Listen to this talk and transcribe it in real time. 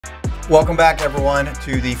Welcome back, everyone,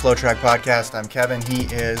 to the FloTrack podcast. I'm Kevin.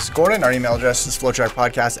 He is Gordon. Our email address is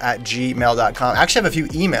flotrackpodcast@gmail.com. I actually have a few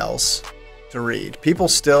emails to read. People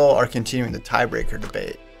still are continuing the tiebreaker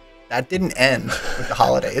debate. That didn't end with the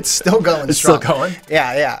holiday. It's still going strong. Still going?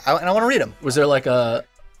 Yeah. And I want to read them. Was there like a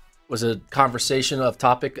conversation of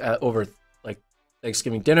topic over like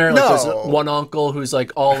Thanksgiving dinner? Like, No. there's one uncle who's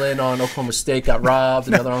like all in on Oklahoma State got robbed,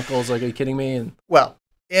 and the other uncle's like, "Are you kidding me?" And Well,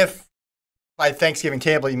 if by Thanksgiving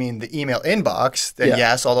table you mean the email inbox, then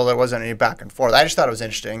yes, although there wasn't any back and forth. I just thought it was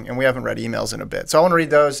interesting, and we haven't read emails in a bit. So I want to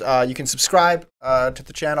read those. You can subscribe to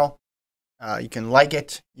the channel. You can like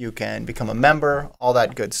it. You can become a member, all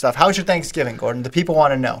that good stuff. How was your Thanksgiving, Gordon? The people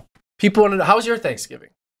want to know. people want to know, how was your Thanksgiving?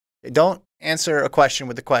 Don't answer a question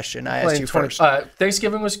with a question. I asked you first.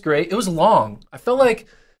 Thanksgiving was great. It was long. I felt like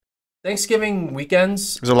Thanksgiving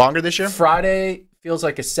weekends. Was it longer this year? Friday feels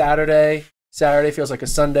like a Saturday. Saturday feels like a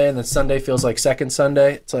Sunday, and then Sunday feels like second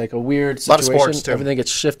Sunday. It's like a weird situation. A lot of sports, too. Everything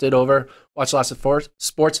gets shifted over. Watch lots of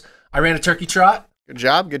sports. I ran a turkey trot. Good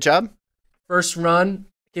job. First run,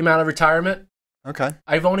 came out of retirement. Okay.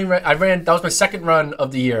 I ran, that was my second run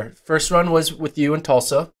of the year. First run was with you in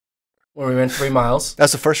Tulsa, where we ran 3 miles.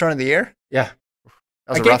 That's the first run of the year? Yeah. That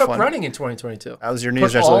was I a gave rough up one. running in 2022. That was your New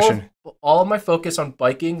Year's resolution. All of my focus on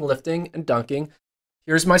biking, lifting, and dunking.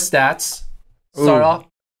 Here's my stats. Start off.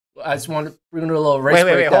 We're going to do a little race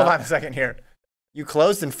Wait, breakdown. hold on a second here. You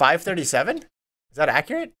closed in 5:37? Is that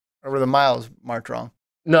accurate? Or were the miles marked wrong?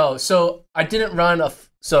 No, so I didn't run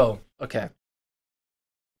okay.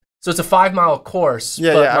 So it's a 5 mile course,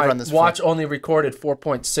 but I've my run this watch only recorded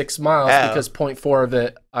 4.6 miles because 0.4 of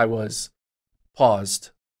it I was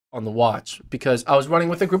paused on the watch because I was running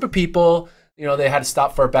with a group of people. You know, they had to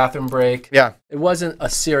stop for a bathroom break. Yeah. It wasn't a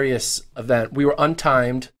serious event. We were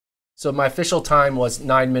untimed. So my official time was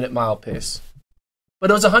 9-minute mile pace. But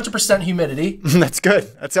it was 100% humidity. That's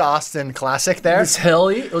good. That's an Austin classic there.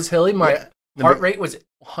 It was hilly. My heart rate was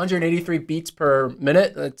 183 beats per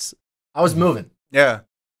minute. I was moving. Yeah.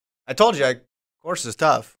 I told you, course is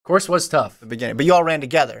tough. Course was tough. At the beginning. But you all ran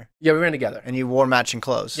together. Yeah, we ran together. And you wore matching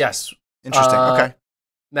clothes. Yes. Interesting. Okay.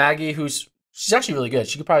 Maggie, she's actually really good.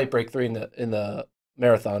 She could probably break 3 in the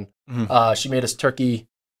marathon. Mm-hmm. She made us turkey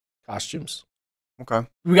costumes. Okay.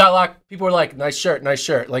 We got a lot. People were like, nice shirt.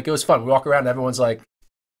 Like, it was fun. We walk around and everyone's like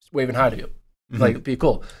waving hi to you. Mm-hmm. Like, it'd be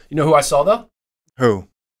cool. You know who I saw, though? Who?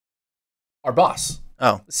 Our boss.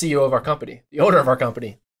 Oh. The CEO of our company. The owner of our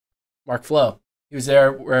company. Mark Flo. He was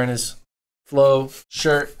there wearing his Flo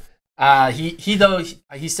shirt.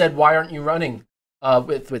 He said, why aren't you running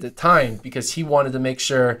with the time? Because he wanted to make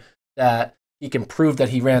sure that he can prove that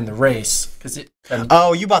he ran the race. You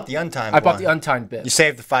bought the untimed I bought the untimed bit. You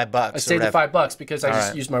saved the $5. I saved the $5 because I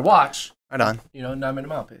just used my watch. Right on. 9-minute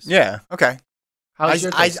mile pace. Yeah. Okay. How's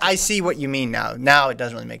your I see what you mean now. Now it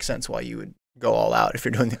doesn't really make sense why you would go all out if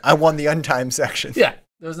you're doing I won the untimed section. Yeah.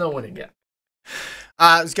 There was no winning yet.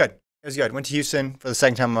 It was good. Went to Houston for the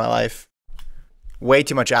second time in my life. Way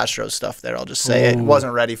too much Astros stuff there, I'll just say it.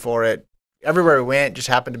 Wasn't ready for it. Everywhere we went, just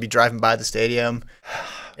happened to be driving by the stadium.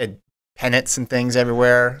 It pennants and things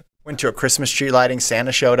everywhere. Went to a Christmas tree lighting.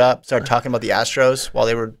 Santa showed up, started talking about the Astros while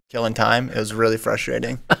they were killing time. It was really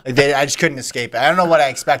frustrating. I just couldn't escape it. I don't know what I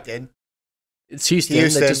expected. It's Houston. They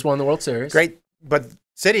just won the World Series. Great, but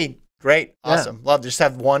city, great, awesome. Yeah. Love. Just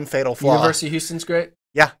have one fatal flaw. University of Houston's great.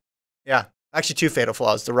 Yeah. Actually, 2 fatal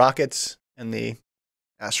flaws: the Rockets and the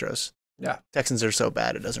Astros. Yeah, Texans are so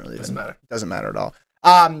bad it doesn't matter. It doesn't matter at all.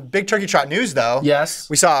 Big turkey trot news, though. Yes.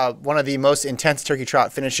 We saw one of the most intense turkey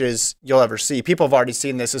trot finishes you'll ever see. People have already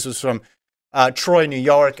seen this. This was from Troy, New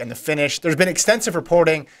York, and the finish. There's been extensive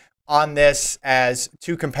reporting on this as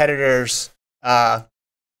 2 competitors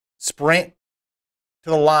sprint to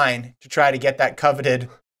the line to try to get that coveted.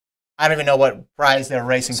 I don't even know what prize they're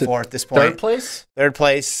racing for at this point. Third place? Third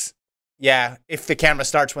place. Yeah. If the camera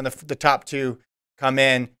starts when the top 2 come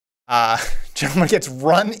in, gentleman gets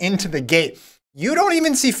run into the gate. You don't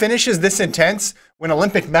even see finishes this intense when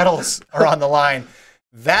Olympic medals are on the line.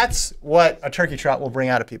 That's what a turkey trot will bring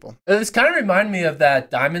out of people. This kind of reminded me of that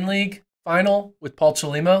Diamond League final with Paul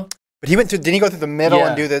Cholimo. But didn't he go through the middle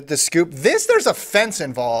and do the scoop? There's a fence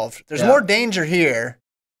involved. There's more danger here.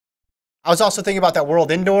 I was also thinking about that World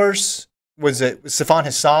Indoors. Was Sifan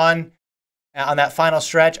Hassan on that final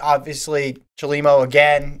stretch? Obviously, Cholimo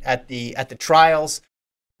again at the trials.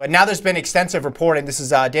 But now there's been extensive reporting. This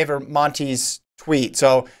is David Monte's tweet.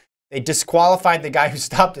 So they disqualified the guy who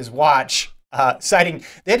stopped his watch, citing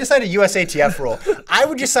they had to cite a USATF rule. I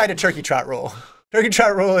would just cite a turkey trot rule. Turkey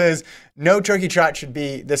trot rule is no turkey trot should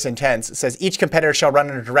be this intense. It says each competitor shall run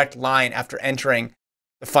in a direct line after entering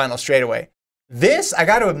the final straightaway. This, I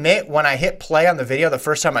got to admit, when I hit play on the video the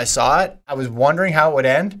first time I saw it, I was wondering how it would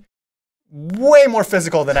end. Way more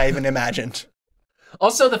physical than I even imagined.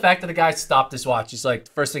 Also, the fact that the guy stopped his watch. He's like,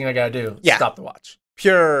 the first thing I got to do is stop the watch.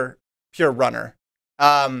 Pure runner.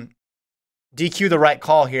 DQ the right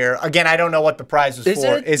call here. Again, I don't know what the prize was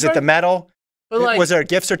for. Is it the medal? But like, was there a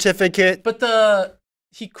gift certificate? But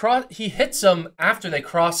he hits them after they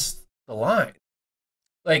cross the line.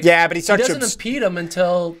 Like, yeah, but he doesn't impede them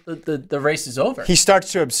until the race is over. He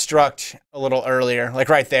starts to obstruct a little earlier, like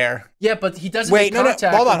right there. Yeah, but he doesn't make contact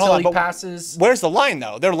until he passes. Where's the line,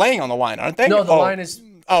 though? They're laying on the line, aren't they? No, the line is...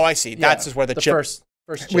 Oh, I see. That's just where the chip... First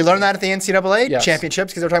we learned that at the NCAA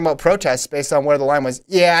championships because they're talking about protests based on where the line was.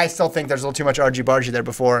 Yeah, I still think there's a little too much argy-bargy there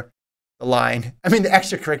before the line. I mean, the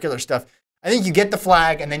extracurricular stuff. I think you get the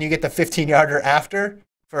flag and then you get the 15-yarder after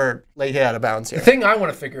for late hit out of bounds here. The thing I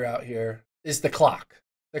want to figure out here is the clock.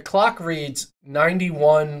 The clock reads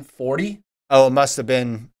 91:40. Oh, it must have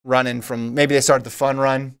been running from, maybe they started the fun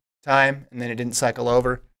run time and then it didn't cycle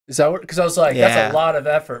over. Is that what? Because I was like, that's a lot of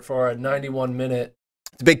effort for a 91-minute.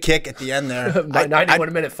 It's a big kick at the end there.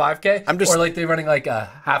 91-minute 5K? Or like they're running like a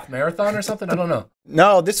half marathon or something? I don't know.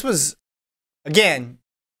 No, this was, again,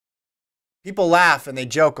 people laugh and they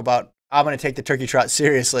joke about, I'm going to take the turkey trot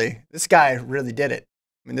seriously. This guy really did it.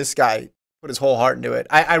 I mean, this guy put his whole heart into it.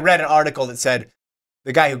 I read an article that said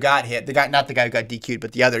the guy who got hit, not the guy who got DQ'd,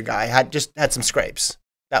 but the other guy had some scrapes.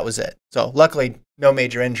 That was it. So luckily, no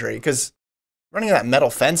major injury because running that metal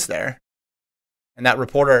fence there and that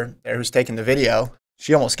reporter there who's taking the video,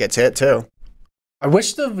 she almost gets hit too. I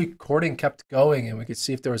wish the recording kept going and we could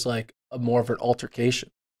see if there was like more of an altercation.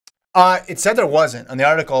 It said there wasn't on the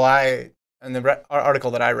article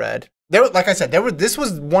article that I read. Like I said, this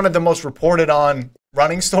was one of the most reported on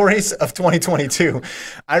running stories of 2022.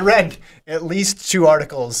 I read at least 2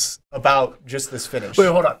 articles about just this finish. Wait,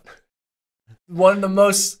 hold on. One of the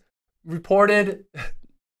most reported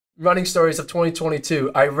running stories of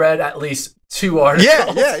 2022. I read at least 2 articles.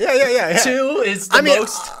 Yeah. 2 is the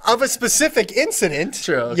most of a specific incident.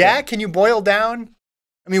 True. Okay. Yeah, can you boil down?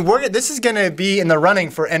 I mean, this is going to be in the running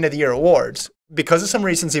for end of the year awards because of some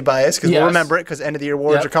recency bias. Because we'll remember it because end of the year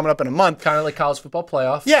awards are coming up in a month. Kind of like college football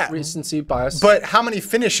playoff. Yeah, recency bias. But how many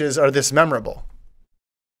finishes are this memorable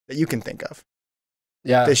that you can think of?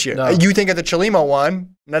 Yeah, this year. No. You think of the Chelimo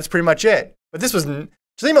one, and that's pretty much it. But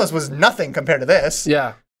Chelimo's was nothing compared to this.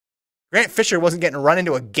 Yeah. Grant Fisher wasn't getting run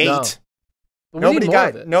into a gate. No. Nobody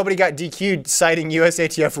got DQ'd citing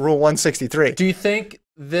USATF Rule 163. Do you think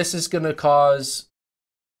this is going to cause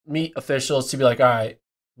meet officials to be like, all right,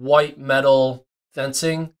 white metal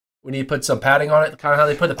fencing, we need to put some padding on it, kind of how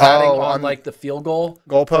they put the padding on like the field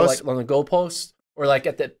goalpost, like on the goalpost, or like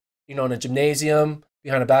at the in a gymnasium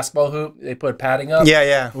behind a basketball hoop, they put padding up.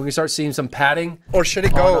 Yeah. We can start seeing some padding. Or should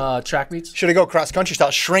it go on, track meets? Should it go cross country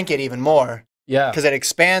style? Shrink it even more. Yeah, because it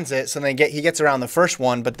expands it, so then he gets around the first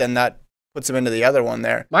one, but then that puts him into the other one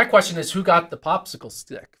there. My question is, who got the popsicle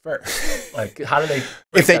stick first? Like, how do they?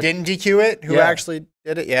 If they didn't DQ it, who actually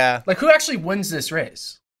did it? Yeah. Like, who actually wins this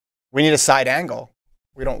race? We need a side angle.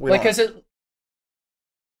 We don't. Is it?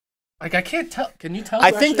 Like, I can't tell. Can you tell?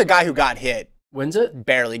 I think the guy who got hit wins it.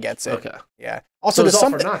 Barely gets it. Okay. Yeah. Also,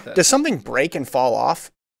 does something break and fall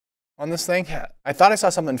off on this thing? Yeah. I thought I saw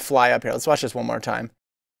something fly up here. Let's watch this one more time.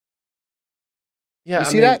 Yeah. You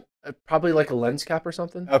see that? Probably like a lens cap or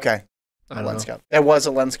something. Okay. Lens cap. There was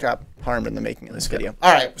a lens cap harmed in the making of this video.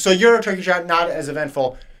 All right. So your turkey trot not as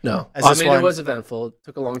eventful. No. It was eventful. It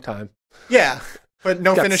took a long time. Yeah. But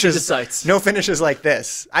no finishes. The sights. No finishes like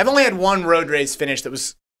this. I've only had one road race finish that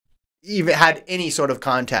was even had any sort of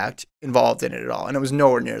contact involved in it at all, and it was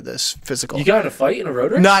nowhere near this physical. You got in a fight in a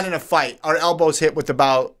road race? Not in a fight. Our elbows hit with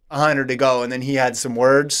about 100 to go, and then he had some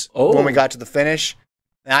words when we got to the finish.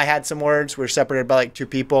 And I had some words. We were separated by like 2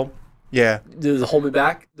 people. Yeah. There was a hold me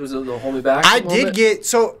back. I did get,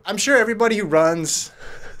 so I'm sure everybody who runs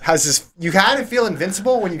has this, you kind of feel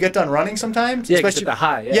invincible when you get done running sometimes. Yeah, especially the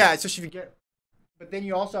high. Yeah, especially if you get, but then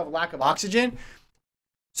you also have a lack of oxygen.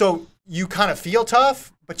 So you kind of feel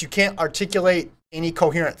tough, but you can't articulate any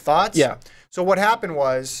coherent thoughts. Yeah. So what happened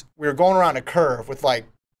was we were going around a curve with like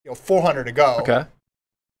 400 to go. Okay.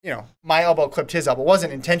 My elbow clipped his elbow. It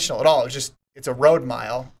wasn't intentional at all. It was just, it's a road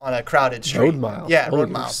mile on a crowded street. Road mile? Yeah, road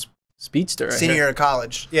mile. Speedster. Senior year of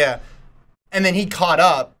college. Yeah. And then he caught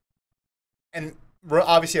up and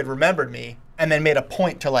obviously had remembered me and then made a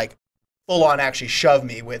point to like full on actually shove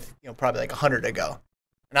me with, probably like 100 to go.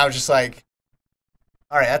 And I was just like,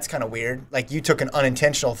 all right, that's kind of weird. Like you took an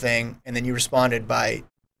unintentional thing and then you responded by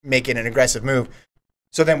making an aggressive move.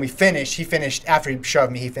 So then we finished. He finished after he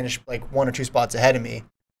shoved me. He finished like 1 or 2 spots ahead of me.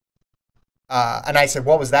 And I said,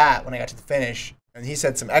 what was that when I got to the finish? And he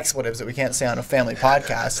said some expletives that we can't say on a family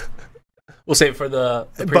podcast. We'll save it for the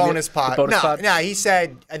bonus pod. Pod. No, he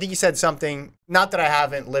said, I think he said something, not that I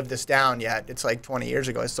haven't lived this down yet. It's like 20 years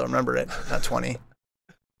ago. I still remember it. Not 20.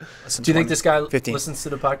 Do you think this guy 15. Listens to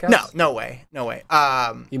the podcast? No way.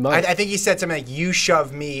 He might. I think he said something like, you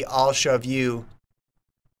shove me, I'll shove you.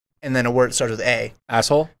 And then a word that starts with A.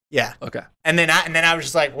 Asshole? Yeah. Okay. And then I was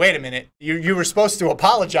just like, wait a minute. You were supposed to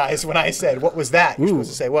apologize when I said, what was that? You're supposed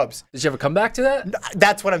to say, whoops. Did you ever come back to that?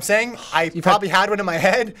 That's what I'm saying. I probably had one in my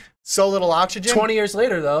head. So little oxygen. 20 years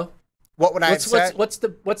later, though. What would I have said? What's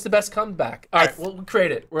the best comeback? All right, we'll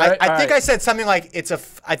create it. I think I said something like,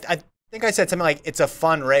 I think I said something like, it's a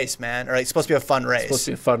fun race, man. Or like, it's supposed to be a fun race. It's supposed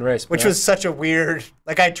to be a fun race. Which was such a weird,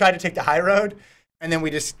 like I tried to take the high road, and then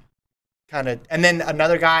we just kind of, and then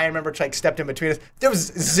another guy I remember like stepped in between us. There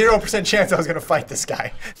was 0% chance I was going to fight this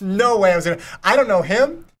guy. No way I was going to. I don't know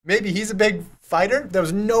him. Maybe he's a big fighter. There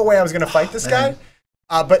was no way I was going to fight this guy.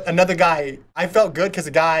 But another guy, I felt good because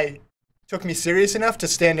the guy took me serious enough to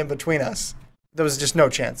stand in between us. There was just no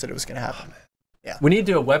chance that it was going to happen. Yeah. We need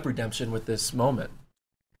to do a web redemption with this moment.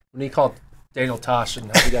 We need to call Daniel Tosh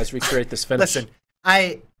and have you guys recreate this finish. Listen,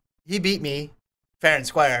 he beat me fair and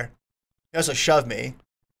square. He also shoved me.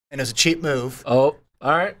 And it was a cheap move. Oh,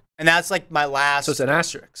 all right. And that's like my last. So it's an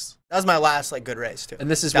asterisk. That was my last like good race too.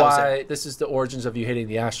 And this is why this is the origins of you hating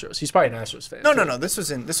the Astros. He's probably an Astros fan. No. This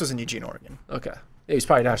was in Eugene, Oregon. Okay. Yeah, he's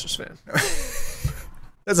probably an Astros fan.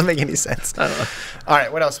 Doesn't make any sense. I don't know. All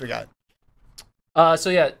right, what else we got?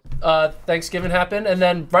 Thanksgiving happened, and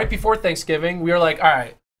then right before Thanksgiving, we were like, all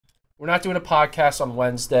right, we're not doing a podcast on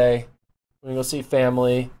Wednesday. We're gonna go see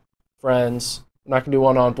family, friends. We're not gonna do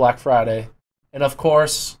one on Black Friday, and of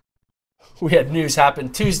course, we had news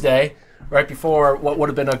happen Tuesday, right before what would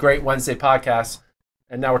have been a great Wednesday podcast,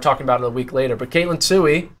 and now we're talking about it a week later. But Katelyn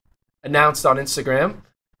Tuohy announced on Instagram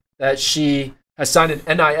that she has signed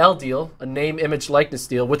an NIL deal, a name, image, likeness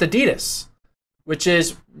deal with Adidas, which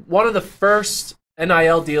is one of the first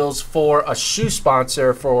NIL deals for a shoe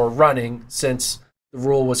sponsor for running since the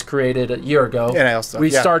rule was created a year ago. NIL stuff, we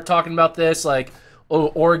started talking about this like, oh,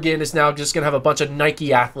 Oregon is now just going to have a bunch of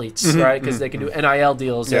Nike athletes, right? Because they can do NIL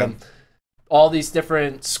deals. Yeah. And all these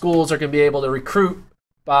different schools are going to be able to recruit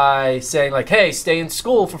by saying, like, hey, stay in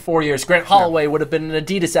school for 4 years. Grant Holloway would have been an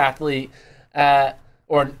Adidas athlete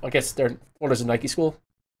or I guess what is a Nike school?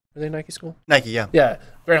 Are they a Nike school? Nike, yeah. Yeah.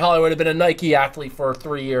 Grant Holloway would have been a Nike athlete for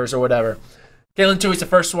 3 years or whatever. Katelyn Tuohy's the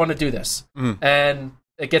first one to do this. And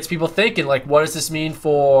it gets people thinking, like, what does this mean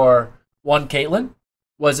for, one, Katelyn?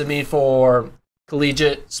 What does it mean for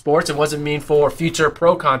collegiate sports? And what does it mean for future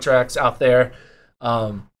pro contracts out there?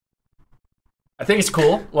 I think it's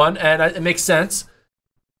cool, one, and it makes sense.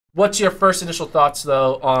 What's your first initial thoughts,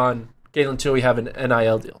 though, on Katelyn Tuohy having an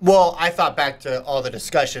NIL deal? Well, I thought back to all the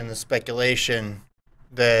discussion, the speculation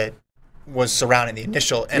that was surrounding the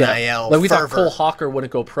initial NIL Like we fervor. thought Cole Hawker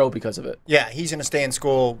wouldn't go pro because of it. Yeah, he's going to stay in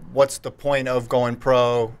school. What's the point of going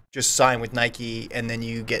pro? Just sign with Nike, and then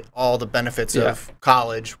you get all the benefits of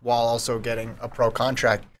college while also getting a pro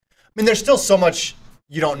contract. I mean, there's still so much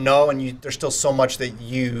you don't know, and there's still so much that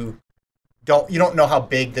you don't know how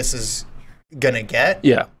big this is going to get.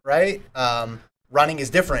 Yeah. Right? Running is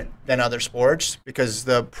different than other sports because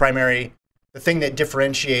the thing that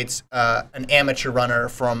differentiates an amateur runner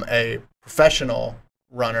from a professional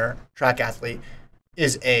runner, track athlete,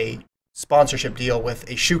 is a sponsorship deal with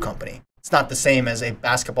a shoe company. It's not the same as a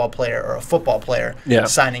basketball player or a football player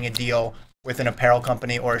signing a deal with an apparel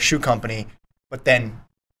company or a shoe company, but then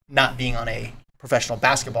not being on a professional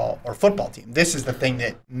basketball or football team. This is the thing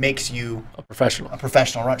that makes you a professional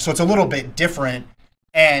runner. So it's a little bit different.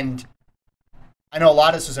 And I know a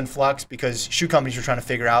lot of this was in flux because shoe companies were trying to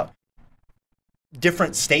figure out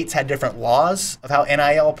different states had different laws of how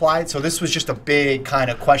NIL applied. So this was just a big kind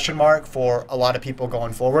of question mark for a lot of people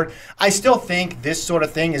going forward. I still think this sort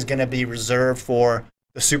of thing is going to be reserved for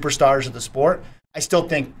the superstars of the sport. I still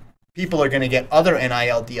think people are going to get other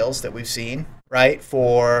NIL deals that we've seen, right,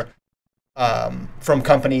 from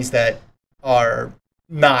companies that are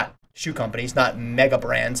not shoe companies, not mega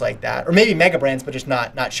brands like that, or maybe mega brands, but just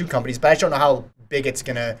not shoe companies. But I just don't know how big it's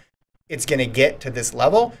gonna get to this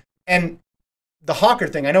level. And the Hawker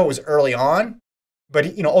thing, I know it was early on, but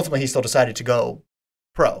ultimately he still decided to go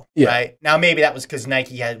pro. Right now, maybe that was because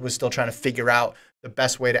Nike was still trying to figure out the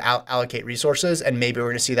best way to allocate resources, and maybe we're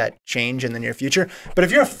going to see that change in the near future. But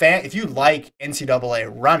if you're a fan, if you like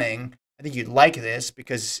NCAA running, I think you'd like this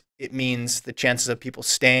because it means the chances of people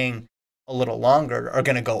staying a little longer are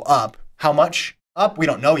going to go up. How much up? We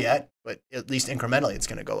don't know yet, but at least incrementally it's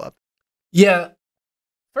going to go up. Yeah.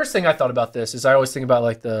 first thing I thought about this is I always think about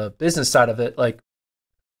like the business side of it. Like,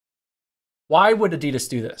 why would Adidas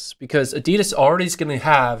do this? Because Adidas already is going to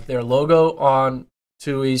have their logo on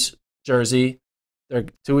Tuohy's jersey.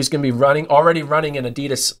 Tuohy's going to be already running in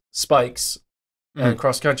Adidas spikes and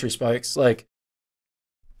cross-country spikes. Like,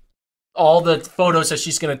 all the photos that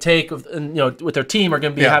she's going to take with her team are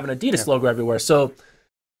going to be having Adidas logo everywhere. So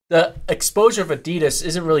the exposure of Adidas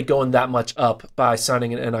isn't really going that much up by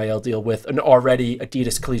signing an NIL deal with an already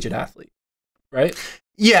Adidas collegiate athlete, right?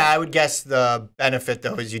 Yeah, I would guess the benefit,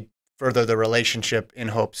 though, is you further the relationship in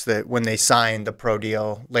hopes that when they sign the pro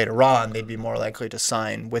deal later on, they'd be more likely to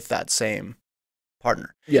sign with that same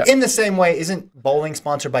partner. Yeah. In the same way, isn't bowling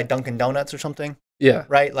sponsored by Dunkin' Donuts or something? Yeah.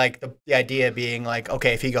 Right? Like the idea being like,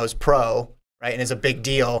 okay, if he goes pro, right, and it's a big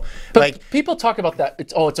deal. But like people talk about that.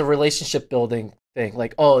 It's a relationship building thing.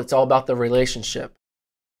 Like, it's all about the relationship.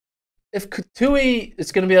 If Tuohy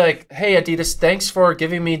is going to be like, hey, Adidas, thanks for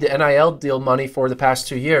giving me the NIL deal money for the past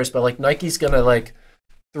 2 years, but like Nike's going to like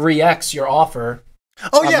 3x your offer.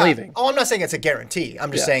 I'm leaving. Oh, I'm not saying it's a guarantee.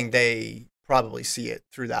 I'm just saying they probably see it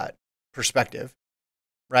through that perspective,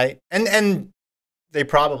 right? And they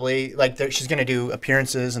probably, like, she's going to do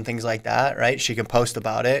appearances and things like that, right? She can post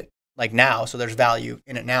about it, like, now, so there's value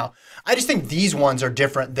in it now. I just think these ones are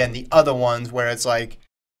different than the other ones where it's like,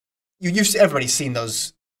 everybody's seen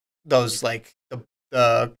those like,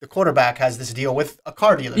 the quarterback has this deal with a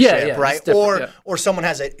car dealership, right? Or someone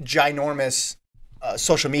has a ginormous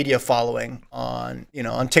social media following on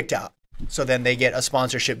TikTok. So then they get a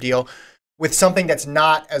sponsorship deal with something that's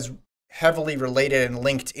not as heavily related and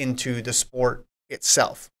linked into the sport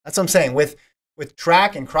itself. That's what I'm saying. With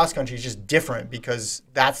track and cross country, it's just different because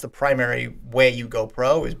that's the primary way you go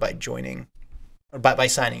pro is by joining or by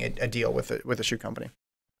signing a deal with a shoe company.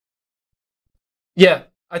 Yeah,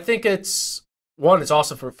 I think it's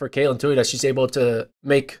awesome for Katelyn Tuohy that she's able to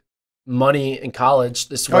make money in college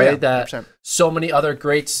this way that 100%. So many other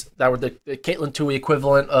greats that were the Katelyn Tuohy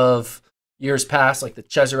equivalent of years past, like the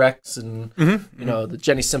Cheserecs and the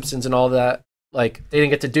Jenny Simpsons and all that, like they didn't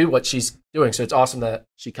get to do what she's doing. So it's awesome that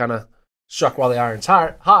she kind of struck while the iron's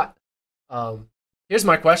hot. Here's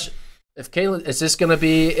my question: if Katelyn, is this going to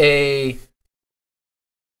be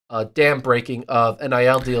a dam breaking of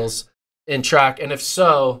NIL deals in track? And if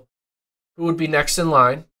so, who would be next in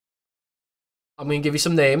line? I'm going to give you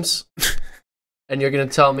some names, and you're going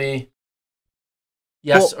to tell me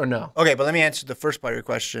yes or no. Okay, but let me answer the first part of your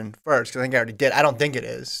question first, because I think I already did. I don't think it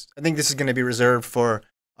is. I think this is going to be reserved for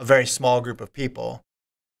a very small group of people,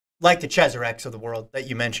 like the Cheserecs of the world that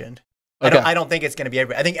you mentioned. Okay. I don't think it's going to be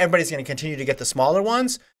everybody. I think everybody's going to continue to get the smaller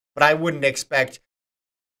ones, but I wouldn't expect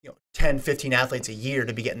 10, 15 athletes a year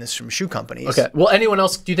to be getting this from shoe companies. Okay. Well, anyone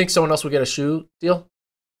else? Do you think someone else will get a shoe deal?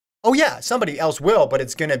 Oh, yeah. Somebody else will, but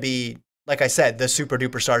it's going to be, like I said, the super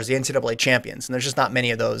duper stars, the NCAA champions, and there's just not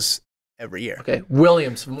many of those every year. Okay.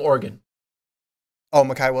 Williams from Oregon. Oh,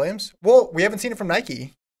 Mekhi Williams? Well, we haven't seen it from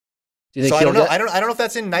Nike. Do you think I don't know. I don't know if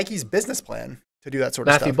that's in Nike's business plan to do that sort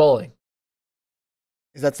of stuff. Matthew Bowling.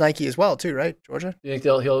 That's Nike as well, too, right, Georgia? Do you think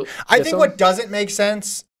he'll I think what doesn't make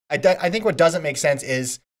sense, I think what doesn't make sense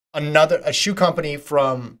is a shoe company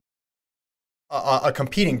from a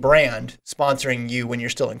competing brand sponsoring you when you're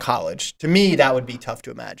still in college. To me, that would be tough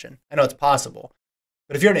to imagine. I know it's possible.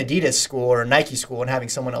 But if you're an Adidas school or a Nike school and having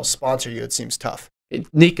someone else sponsor you, it seems tough.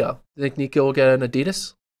 Nico. Do you think Nico will get an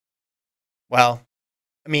Adidas? Well,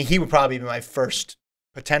 I mean, he would probably be my first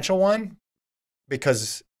potential one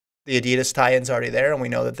because the Adidas tie-in's already there, and we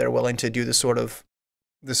know that they're willing to do this sort of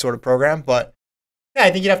program. But yeah,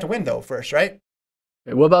 I think you'd have to win though first, right?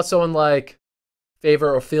 Okay, what about someone like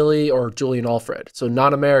Favor O'Philly or Julian Alfred? So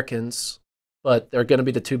non-Americans, but they're going to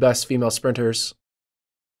be the two best female sprinters.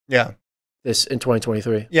 Yeah, in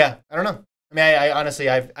 2023. Yeah, I don't know. I mean, I honestly,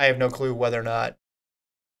 I have no clue whether or not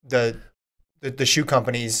the shoe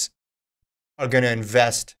companies are going to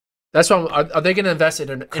invest. That's why. Are they going to invest in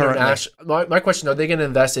international? My question: are they going to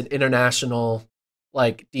invest in international,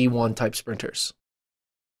 like D1 type sprinters?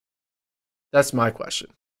 That's my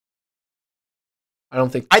question. I don't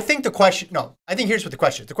think. I think the question. No, I think here's what the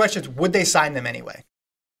question is. The question is: would they sign them anyway?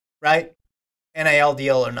 Right? NIL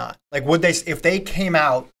deal or not? Like, would they if they came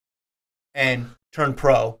out and turned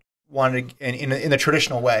pro, wanted in the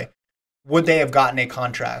traditional way? Would they have gotten a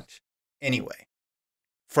contract anyway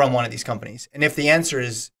from one of these companies? And if the answer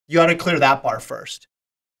is, you got to clear that bar first.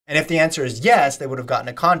 And if the answer is yes, they would have gotten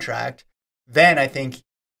a contract, then I think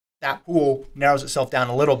that pool narrows itself down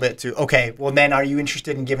a little bit to, okay, well then are you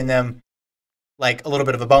interested in giving them like a little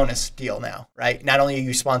bit of a bonus deal now, right? Not only are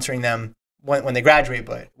you sponsoring them when they graduate,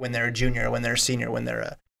 but when they're a junior, when they're a senior, when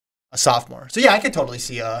they're a sophomore. So yeah, I could totally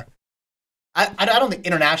see a I don't think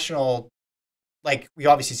international, like we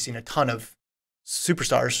obviously seen a ton of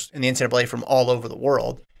superstars in the NCAA from all over the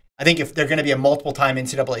world. I think if they're going to be a multiple-time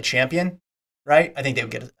NCAA champion, right? I think they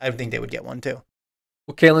would get one too.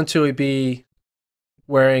 Will Katelyn Tuohy be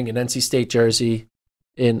wearing an NC State jersey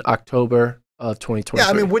in October of 2023? Yeah,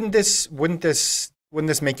 I mean, wouldn't this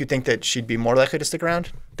make you think that she'd be more likely to stick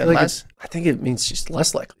around than less? I think it means she's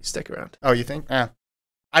less likely to stick around. Oh, you think? Yeah.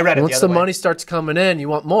 I read it Once the other way. money starts coming in, you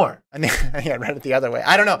want more. I read it the other way.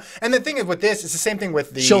 I don't know. And the thing is with this, it's the same thing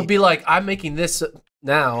with the... She'll be like, I'm making this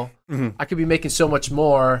now. Mhm. I could be making so much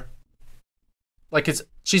more. Like,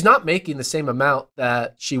 she's not making the same amount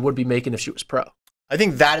that she would be making if she was pro. I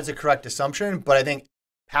think that is a correct assumption, but I think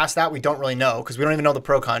past that, we don't really know because we don't even know the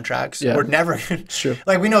pro contracts. Yeah. We're never... It's true.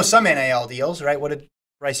 Like, we know some NIL deals, right? What did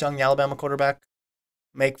Bryce Young, the Alabama quarterback,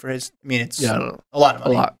 make for his... I mean, it's I don't know. a lot of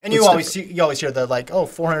money. A lot. And you always hear the, like, oh,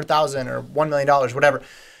 $400,000 or $1 million, whatever.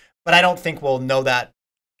 But I don't think we'll know that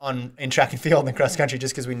in track and field and cross country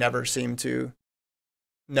just because we never seem to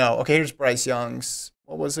know. Okay, here's Bryce Young's...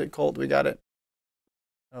 What was it, Colt? We got it.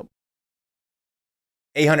 Oh.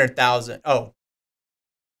 800,000. Oh.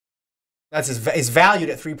 That's his valued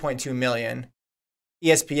at $3.2 million.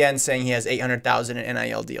 ESPN saying he has 800,000 in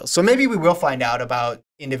NIL deals. So maybe we will find out about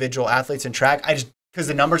individual athletes in track. Because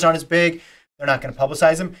the numbers aren't as big, they're not going to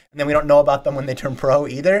publicize them, and then we don't know about them when they turn pro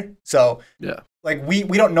either. So yeah, like we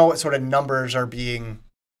don't know what sort of numbers are being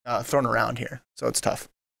thrown around here. So it's tough.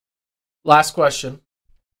 Last question.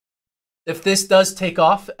 If this does take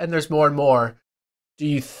off and there's more and more, do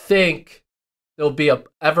you think there'll be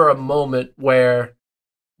ever a moment where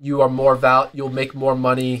you are you'll make more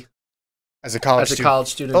money as a college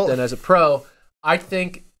student than as a pro? I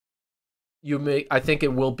think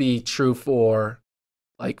it will be true for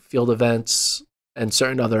like field events and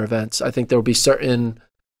certain other events. I think there will be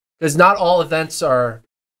because not all events are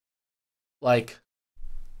like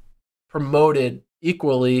promoted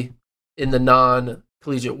equally in the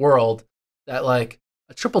non-collegiate world. That like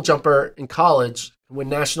a triple jumper in college can win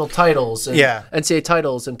national titles and NCAA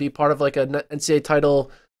titles and be part of like an NCAA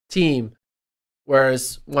title team.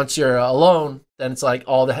 Whereas once you're alone, then it's like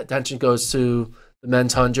all the attention goes to the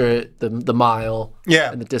men's 100, the mile,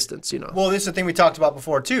 and the distance, Well, this is the thing we talked about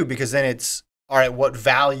before too, because then it's, all right, what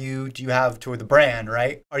value do you have to the brand,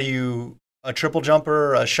 right? Are you a triple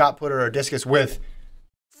jumper, a shot putter, or a discus with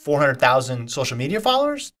 400,000 social media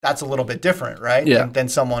followers? That's a little bit different, right? Yeah. Than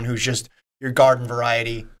someone who's just your garden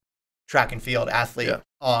variety track and field athlete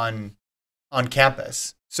on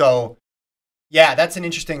campus. So, yeah, that's an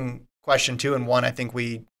interesting question too, and one I think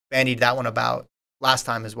we bandied that one about last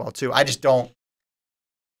time as well too. I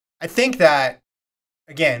think that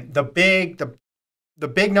again, the big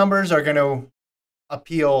numbers are going to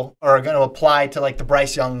appeal or are going to apply to like the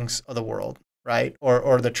Bryce Youngs of the world, right?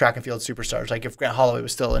 Or the track and field superstars, like if Grant Holloway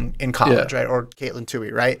was still in college, right? Or Katelyn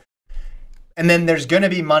Tuohy, right? And then there's going to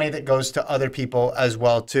be money that goes to other people as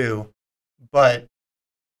well too, but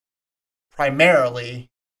primarily,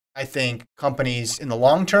 I think companies in the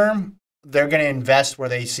long term, they're going to invest where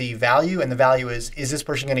they see value. And the value is this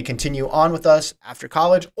person going to continue on with us after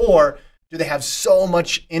college? Or do they have so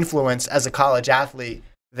much influence as a college athlete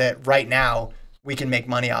that right now we can make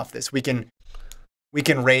money off this? We can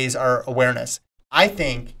raise our awareness. I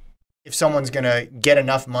think if someone's going to get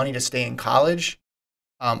enough money to stay in college,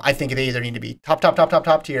 I think they either need to be top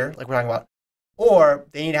tier, like we're talking about, or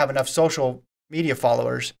they need to have enough social media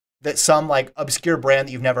followers that some like obscure brand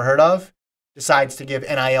that you've never heard of decides to give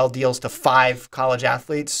NIL deals to 5 college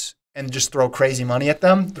athletes and just throw crazy money at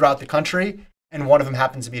them throughout the country. And one of them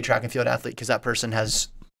happens to be a track and field athlete because that person has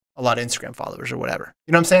a lot of Instagram followers or whatever.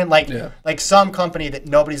 You know what I'm saying? Like some company that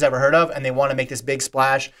nobody's ever heard of and they want to make this big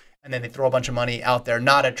splash and then they throw a bunch of money out there.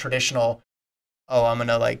 Not a traditional, I'm going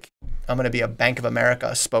to be a Bank of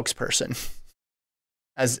America spokesperson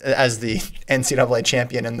as the NCAA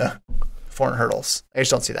champion in the 400 hurdles. I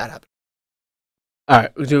just don't see that happen. All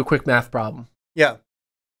right, we'll do a quick math problem. Yeah.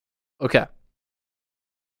 Okay.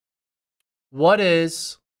 What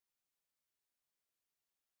is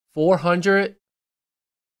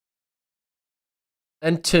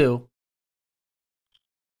 402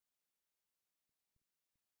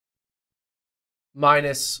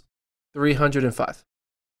 minus 305?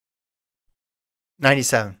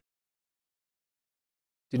 97. Do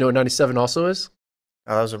you know what 97 also is?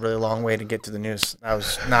 Oh, that was a really long way to get to the news. That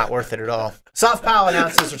was not worth it at all. Asafa Powell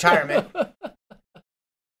announced his retirement. It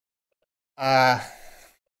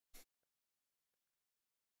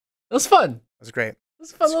was fun. It was great. It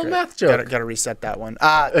was a fun little math joke. Got to reset that one.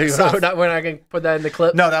 We're not going to put that in the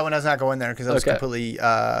clip? No, that one does not go in there because that was completely...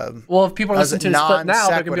 well, if people are listening to this clip now,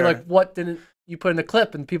 they're going to be like, what didn't you put in a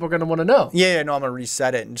clip and people are going to want to know. Yeah, no, I'm going to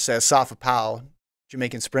reset it and say Asafa Powell,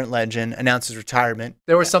 Jamaican sprint legend, announces retirement.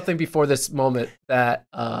 There was something before this moment that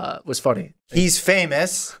was funny. He's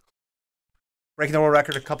famous, breaking the world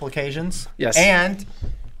record a couple occasions. Yes. And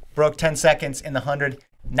broke 10 seconds in the 100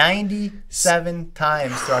 97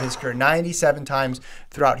 times throughout his career. 97 times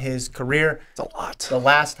throughout his career. It's a lot. The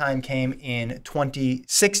last time came in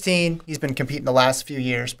 2016. He's been competing the last few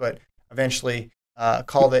years, but eventually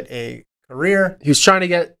called it a career. He was trying to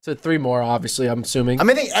get to 3 more, obviously, I'm assuming. I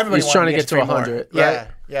mean, I think everybody He's trying to get to 100, right?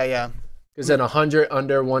 Yeah. Because then 100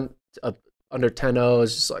 under 10-0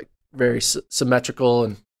 is just like very symmetrical.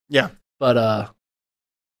 And yeah. But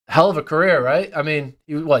hell of a career, right? I mean,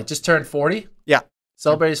 he just turned 40? Yeah.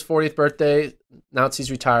 Celebrated his 40th birthday. Announced he's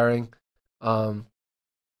retiring. Obviously,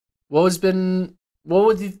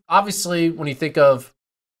 when you think of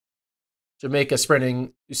Jamaica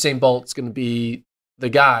sprinting, Usain Bolt's going to be the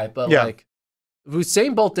guy. But like, if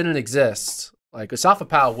Usain Bolt didn't exist, like Asafa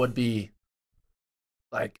Powell would be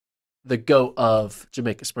like the GOAT of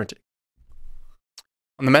Jamaica sprinting.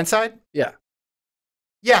 On the men's side? Yeah.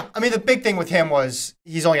 Yeah. I mean, the big thing with him was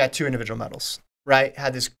he's only got 2 individual medals, right?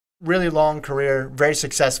 Had this really long career, very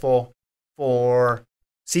successful for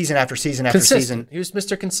season after season after season. He was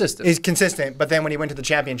Mr. Consistent. He's consistent, but then when he went to the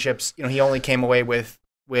championships, he only came away with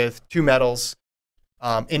 2 medals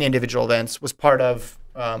in individual events. Was part of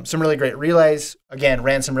some really great relays. Again,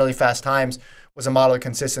 ran some really fast times. Was a model of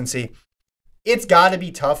consistency. It's got to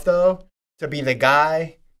be tough though to be the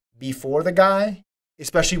guy before the guy,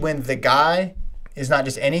 especially when the guy is not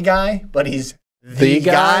just any guy, but he's the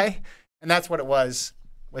guy. And that's what it was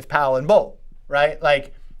with Powell and Bolt, right?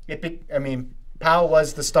 Like, Powell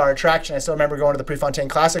was the star attraction. I still remember going to the Prefontaine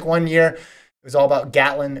Classic one year. It was all about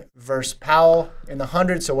Gatlin versus Powell in the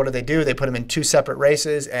 100. So what did? They put him in 2 separate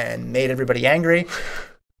races and made everybody angry.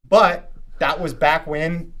 But that was back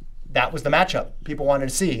when that was the matchup people wanted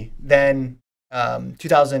to see. Then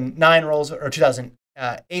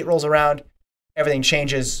 2008 rolls around. Everything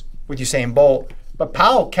changes with Usain Bolt. But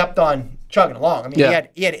Powell kept on chugging along. I mean,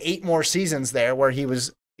 he had 8 more seasons there where he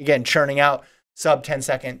was, again, churning out sub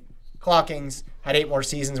 10-second clockings, had 8 more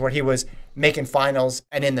seasons where he was making finals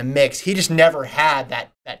and in the mix. He just never had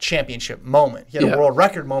that championship moment. He had a world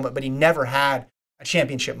record moment, but he never had a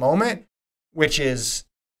championship moment, which is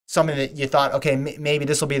something that you thought, okay, maybe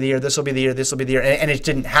this will be the year, this will be the year, this will be the year, and it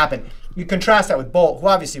didn't happen. You contrast that with Bolt, who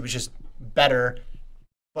obviously was just better,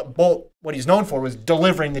 but Bolt, what he's known for was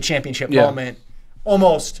delivering the championship moment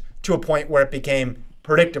almost to a point where it became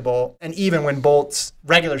predictable. And even when Bolt's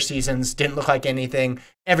regular seasons didn't look like anything,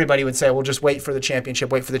 everybody would say, well, just wait for the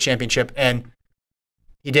championship. And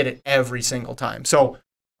he did it every single time. So,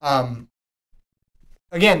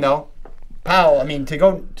 again, though, Powell, I mean, to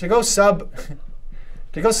go sub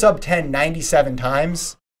 10 97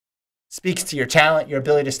 times speaks to your talent, your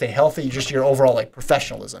ability to stay healthy, just your overall like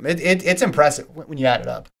professionalism. It's impressive when you add it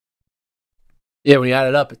up. Yeah, when you add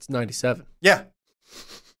it up, it's 97. Yeah.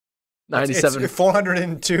 97. It's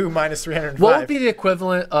 402 minus 305. What would be the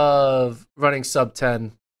equivalent of running sub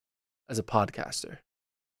 10 as a podcaster?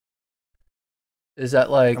 Is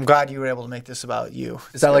that like... I'm glad you were able to make this about you.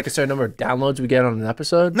 Is that like a certain number of downloads we get on an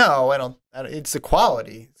episode? No, I don't. It's the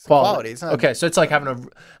quality. It's the quality. It's not... Okay, so it's like having a...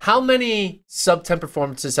 How many sub 10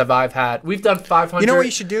 performances have I had? We've done 500. You know what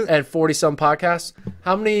you should do? And 40-some podcasts.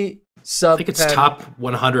 How many sub 10... I think it's top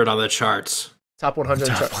 100 on the charts. Top 100.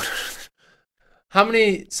 How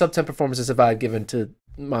many sub 10 performances have I given to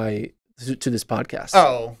this podcast?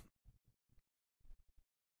 Oh.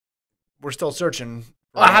 We're still searching.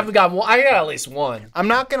 I haven't got one. I got at least one. I'm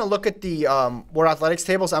not going to look at the World Athletics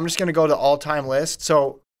tables. I'm just going to go to the all-time list.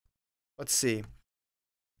 So, let's see.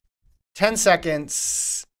 10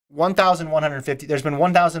 seconds, 1,150. There's been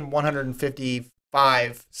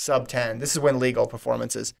 1,155 sub 10. This is when legal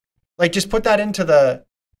performances. Like, just put that into the...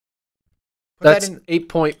 That's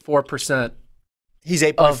 8.4%. He's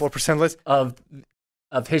 8.4% list of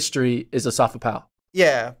history is Asafa Powell.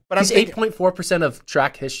 Yeah, but he's 8.4% of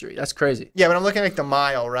track history. That's crazy. Yeah, but I'm looking at like the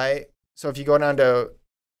mile, right? So if you go down to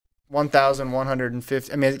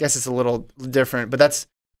 1,150, I mean, I guess it's a little different, but it's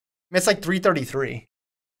like 333.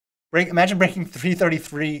 Imagine breaking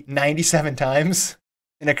 333 97 times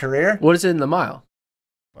in a career. What is it in the mile?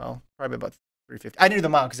 Well, probably about 350. I do the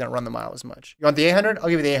mile because I don't run the mile as much. You want the 800? I'll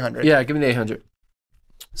give you the 800. Yeah, give me the 800.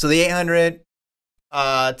 So the 800.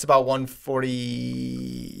 It's about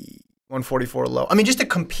 140, 144 low. I mean, just to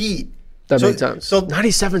compete. That makes sense. So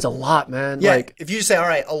 97's a lot, man. Yeah. Like, if you just say, all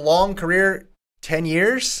right, a long career, 10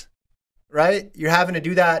 years, right? You're having to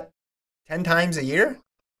do that 10 times a year.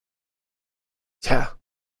 Yeah.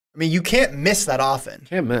 I mean, you can't miss that often.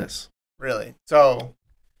 Can't miss. Really? So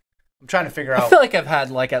I'm trying to figure out. I feel like I've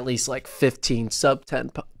had like at least like 15 sub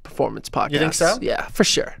 10 performance podcasts. You think so? Yeah, for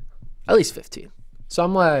sure. At least 15. So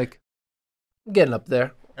I'm like, I'm getting up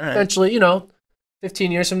there. All right. Eventually,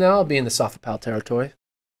 15 years from now, I'll be in the Asafa Powell territory.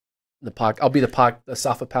 I'll be the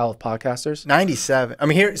Asafa Powell of podcasters. 97. I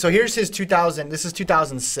mean, here's his 2000. This is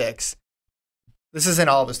 2006. This isn't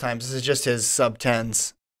all of his times. This is just his sub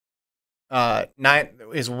 10s.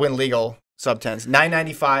 His win legal sub 10s.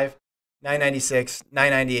 995, 996,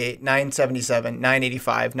 998, 977,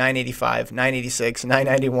 985, 985, 986,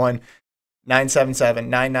 991, 977,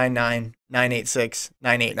 999, 986,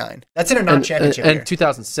 989. That's in a non-championship year. And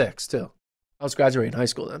 2006 too. I was graduating high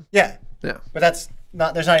school then. Yeah. Yeah. But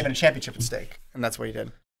there's not even a championship at stake, and that's what he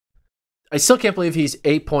did. I still can't believe he's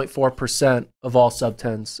 8.4% of all sub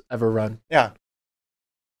 10s ever run. Yeah.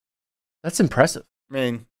 That's impressive. I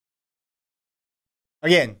mean,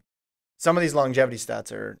 again, some of these longevity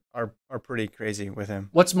stats are pretty crazy with him.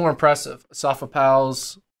 What's more impressive, Asafa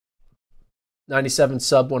Powell's 97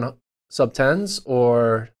 sub 10s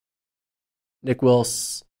or Nick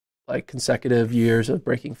Will's like consecutive years of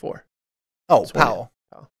breaking 4? Oh, Powell.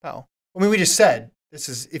 I mean, we just said this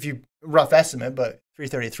is, if you rough estimate, but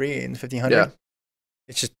 333 and 1500. Yeah.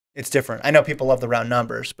 It's different. I know people love the round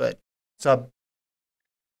numbers, but sub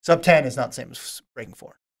 10 is not the same as breaking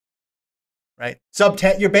 4. Right? Sub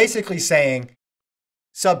 10, you're basically saying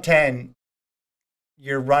sub 10,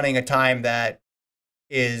 you're running a time that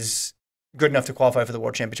is good enough to qualify for the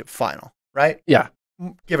World Championship final, right? Yeah.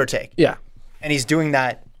 Give or take. Yeah. And he's doing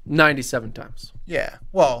that 97 times. Yeah.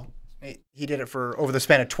 Well, he did it for over the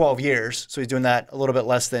span of 12 years, so he's doing that a little bit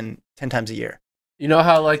less than 10 times a year. You know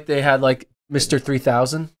how like they had like Mr.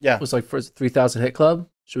 3000? Yeah. It was like for his 3000 hit club.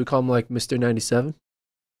 Should we call him like Mr. 97?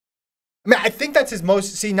 I mean, I think that's his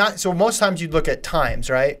most. So most times you'd look at times,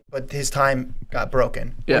 right? But his time got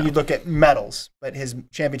broken. Yeah. Or you'd look at medals, but his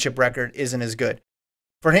championship record isn't as good.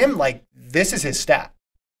 For him, like, this is his stat,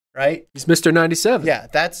 right? He's Mr. 97. Yeah,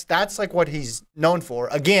 that's like what he's known for.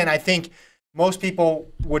 Again, I think most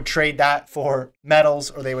people would trade that for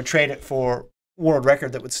medals, or they would trade it for world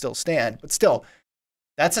record that would still stand. But still,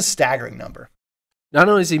 that's a staggering number. Not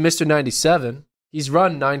only is he Mr. 97, he's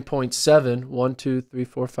run 9.7, 1, 2, 3,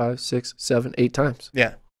 4, 5, 6, 7, 8 times.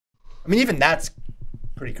 Yeah. I mean, even that's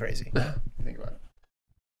pretty crazy. Think about it.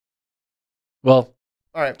 Well,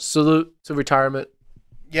 all right. Salute to retirement.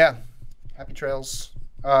 Yeah. Happy trails.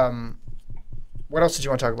 What else did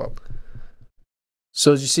you want to talk about?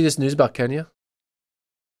 So did you see this news about Kenya?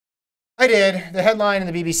 I did. The headline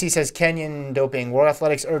in the BBC says Kenyan doping. World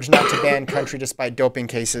Athletics urged not to ban country despite doping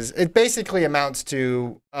cases. It basically amounts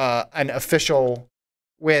to an official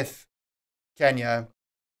with Kenya,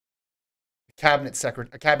 a cabinet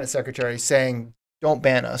secretary saying, "Don't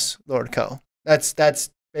ban us, Lord Co." That's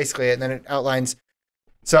basically it. And then it outlines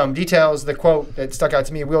some details. The quote that stuck out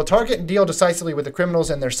to me: "We will target and deal decisively with the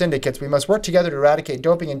criminals and their syndicates. We must work together to eradicate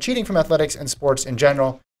doping and cheating from athletics and sports in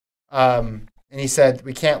general." And he said,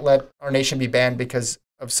 "We can't let our nation be banned because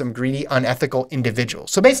of some greedy, unethical individuals."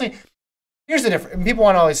 So basically, here's the difference. People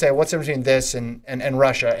want to always say, what's the difference between this and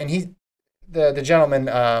Russia? And the gentleman,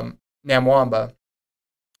 Namwamba,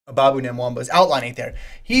 Ababu Namwamba, is outlining there.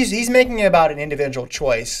 He's making it about an individual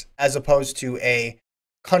choice as opposed to a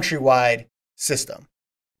countrywide system,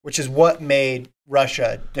 which is what made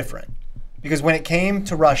Russia different. Because when it came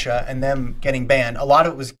to Russia and them getting banned, a lot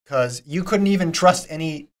of it was because you couldn't even trust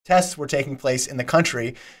any tests were taking place in the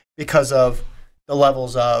country because of the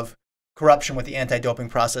levels of corruption with the anti-doping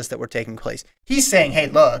process that were taking place. He's saying, hey,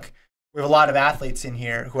 look, we have a lot of athletes in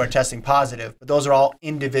here who are testing positive, but those are all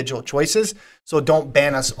individual choices, so don't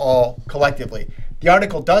ban us all collectively. The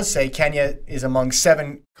article does say Kenya is among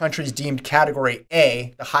 7 countries deemed Category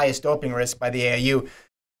A, the highest doping risk by the AIU.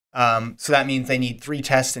 So that means they need 3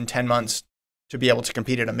 tests in 10 months to be able to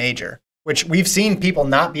compete at a major, which we've seen people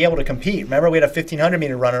not be able to compete. Remember, we had a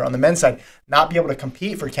 1,500-meter runner on the men's side not be able to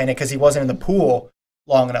compete for Kenya because he wasn't in the pool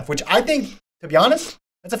long enough, which I think, to be honest,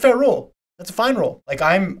 that's a fair rule. That's a fine rule. Like,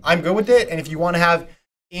 I'm good with it. And if you want to have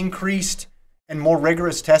increased and more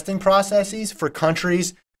rigorous testing processes for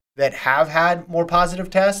countries that have had more positive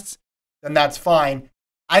tests, then that's fine.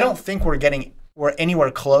 I don't think we're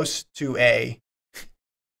anywhere close to a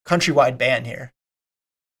countrywide ban here.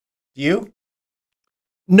 Do you?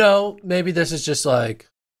 No, maybe this is just like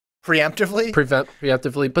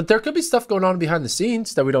preemptively, but there could be stuff going on behind the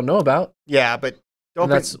scenes that we don't know about. Yeah, but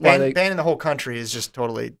banning the whole country is just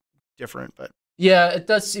totally different. But yeah, it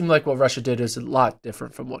does seem like what Russia did is a lot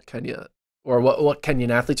different from what Kenya or what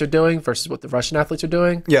Kenyan athletes are doing versus what the Russian athletes are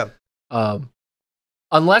doing. Yeah.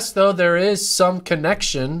 Unless though there is some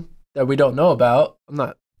connection that we don't know about. I'm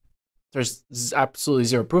not there's absolutely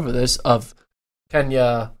zero proof of this, of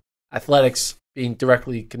Kenya athletics being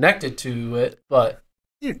directly connected to it. But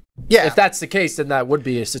if that's the case, then that would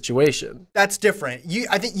be a situation. That's different.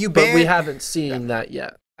 I think you ban, but we haven't seen that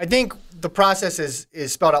yet. I think the process is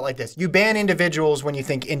spelled out like this. You ban individuals when you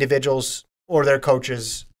think individuals or their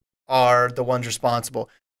coaches are the ones responsible.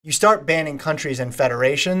 You start banning countries and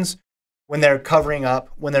federations when they're covering up,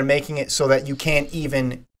 when they're making it so that you can't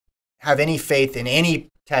even have any faith in any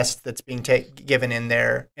test that's being given in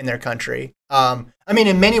their country. I mean,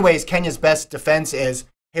 in many ways, Kenya's best defense is,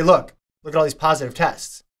 hey, look at all these positive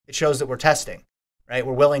tests. It shows that we're testing, right?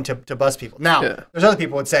 We're willing to bust people. Now, there's other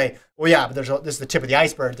people who would say, well, yeah, but this is the tip of the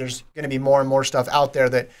iceberg. There's going to be more and more stuff out there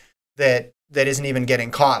that isn't even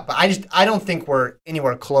getting caught. But I don't think we're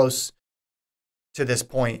anywhere close to this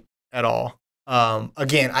point at all.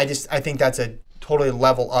 Again, I think that's a totally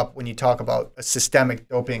level up when you talk about a systemic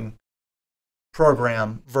doping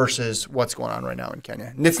program versus what's going on right now in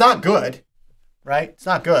Kenya. And it's not good, right? It's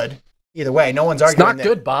not good either way. No one's arguing. It's not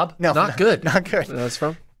good, Bob. No, not good. Not good. Where that's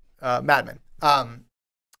from? Mad Men.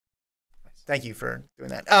 Thank you for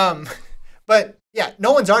doing that. But yeah,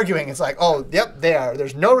 no one's arguing. It's like, oh, yep, they are.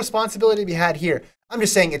 There's no responsibility to be had here. I'm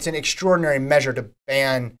just saying it's an extraordinary measure to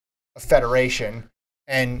ban a federation.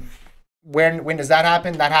 And when does that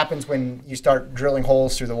happen? That happens when you start drilling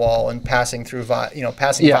holes through the wall and passing through,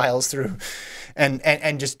 vials through,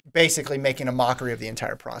 and just basically making a mockery of the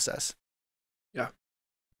entire process. Yeah.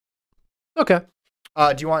 Okay.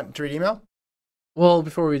 Do you want to read email? Well,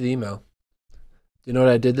 before we read the email, do you know what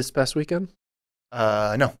I did this past weekend?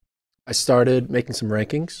 No. I started making some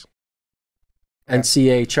rankings.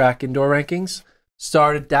 NCAA track indoor rankings.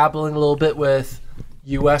 Started dabbling a little bit with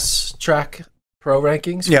U.S. track pro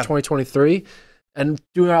rankings for 2023. And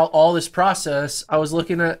doing all this process, I was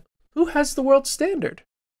looking at who has the world standard.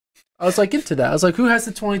 I was like into that. I was like, who has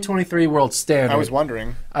the 2023 world standard? I was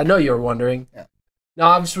wondering. I know you were wondering. Yeah. Now,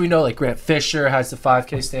 obviously, we know like Grant Fisher has the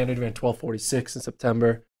 5K standard, ran 12:46 in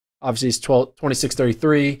September. Obviously, it's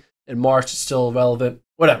 26:33 in March. It's still relevant.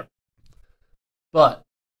 Whatever. But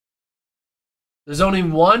there's only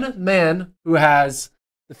one man who has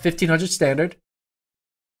the 1500 standard,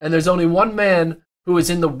 and there's only one man who is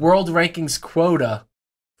in the world rankings quota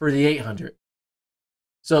for the 800.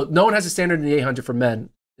 So no one has a standard in the 800 for men,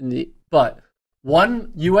 but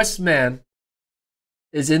one U.S. man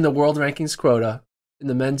is in the world rankings quota in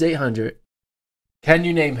the men's 800. Can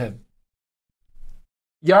you name him?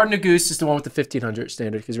 Yard Nagoose is the one with the 1500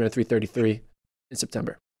 standard because he ran 3:33 in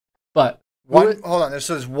September. But hold on.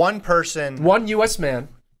 So there's one person. One U.S. man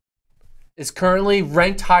is currently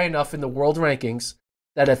ranked high enough in the world rankings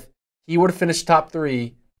that if he were to finish top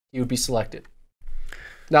 3, he would be selected.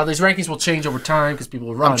 Now, these rankings will change over time because people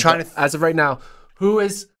will run. As of right now, who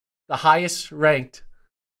is the highest ranked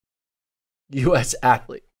U.S.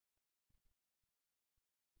 athlete?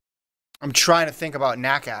 I'm trying to think about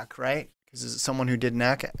NACAC, right? Because is it someone who did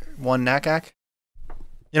won NACAC?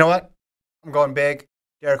 You know what? I'm going big.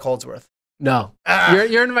 Derek Holdsworth. No,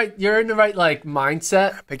 you're in the right like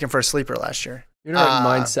mindset. I picked him for a sleeper last year. You're in the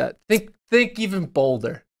right mindset. Think even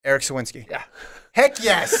bolder. Eric Sawinski. Yeah. Heck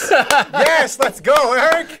yes. Yes, let's go,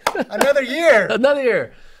 Eric. Another year.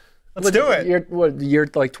 Let's do it. Year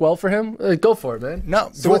like 12 for him? Go for it, man. No.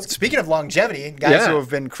 So speaking of longevity, guys who have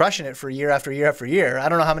been crushing it for year after year after year. I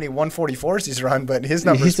don't know how many 144s he's run, but his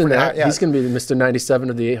numbers. He's in that. Yeah. He's going to be Mr. 97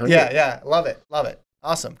 of the 800. Yeah. Love it.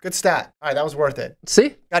 Awesome. Good stat. All right, that was worth it.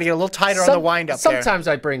 See? Got to get a little tighter on the wind up there. Sometimes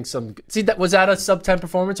I bring some. See, was that a sub 10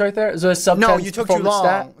 performance right there? Is it a sub 10 No, you took too long.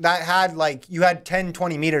 Stat? That had you had 10,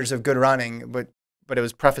 20 meters of good running, but it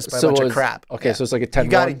was prefaced by a bunch of crap. Okay, so it's like a 10. You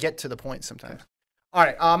got to get to the point sometimes. All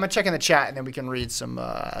right, I'm going to check in the chat, and then we can read some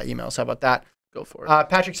emails. How about that? Go for it.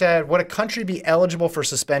 Patrick said, would a country be eligible for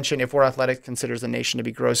suspension if World Athletics considers the nation to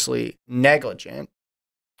be grossly negligent,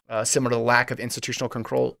 similar to the lack of institutional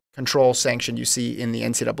control sanction you see in the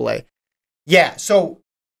NCAA? Yeah, so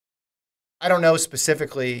I don't know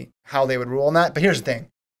specifically how they would rule on that, but here's the thing.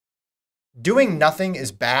 Doing nothing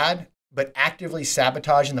is bad, but actively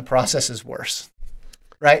sabotaging the process is worse,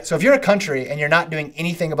 right? So if you're a country and you're not doing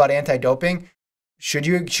anything about anti-doping, should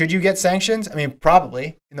you get sanctions? I mean,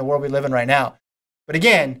 probably in the world we live in right now. But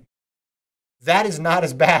again, that is not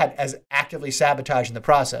as bad as actively sabotaging the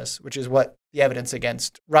process, which is what the evidence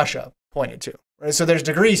against Russia pointed to. Right? So there's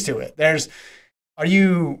degrees to it. Are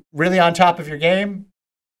you really on top of your game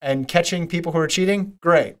and catching people who are cheating?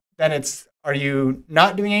 Great. Then are you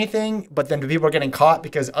not doing anything, but then people are getting caught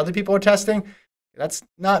because other people are testing? That's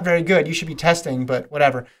not very good. You should be testing, but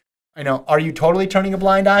whatever. I know. Are you totally turning a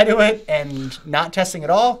blind eye to it and not testing at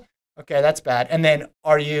all? Okay, that's bad. And then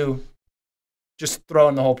are you just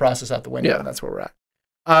throwing the whole process out the window. Yeah. And that's where we're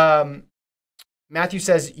at. Matthew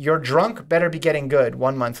says, your drunk better be getting good.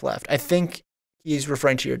 1 month left. I think he's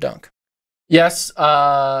referring to your dunk. Yes,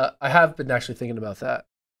 I have been actually thinking about that.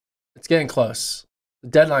 It's getting close. The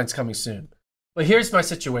deadline's coming soon. But here's my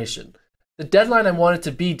situation. The deadline, I want it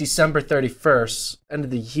to be December 31st, end of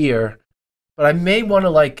the year. But I may want to,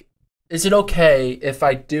 like, is it okay if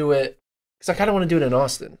I do it? Because I kind of want to do it in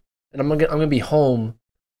Austin. And I'm gonna be home.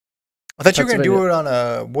 I thought you were going to do it on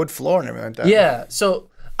a wood floor and everything like that. Yeah, so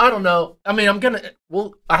I don't know. I mean,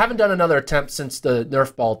 I haven't done another attempt since the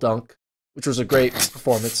Nerf ball dunk, which was a great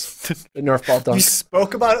performance. The Nerf ball dunk. You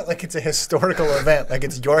spoke about it like it's a historical event, like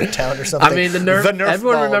it's Yorktown or something. I mean, the Nerf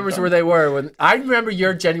everyone remembers where they were. When I remember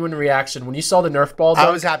your genuine reaction when you saw the Nerf ball dunk.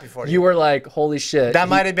 I was happy for you. You were like, holy shit. That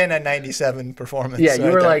might have been a 97 performance. Yeah,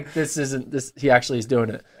 you were like, this isn't this. He actually is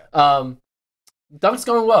doing it. Dunk's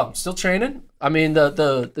going well. I'm still training. I mean,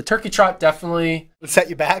 the turkey trot definitely set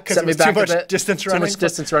you back because it was too much distance running. Too much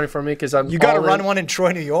distance running for me because I'm. You got to run one in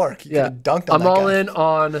Troy, New York. You could have dunked on that I'm all guy. in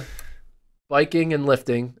on biking and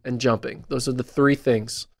lifting and jumping. Those are the three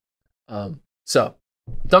things. So,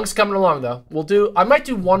 dunk's coming along though. I might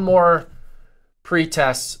do one more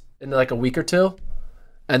pre-test in like a week or two,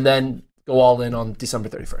 and then go all in on December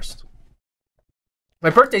 31st. My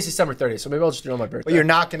birthday's December 30th, so maybe I'll just do it on my birthday. But you're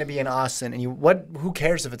not going to be in Austin, and who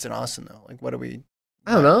cares if it's in Austin though? Like, what are we?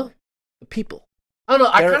 I don't know. The people. I don't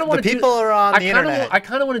know. I kind of want to. The people are on the internet. I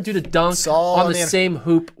kind of want to do the dunk on the same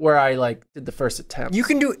hoop where I like did the first attempt. You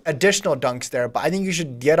can do additional dunks there, but I think you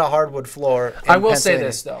should get a hardwood floor. I will say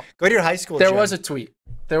this though. Go to your high school. There was a tweet,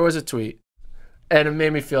 and it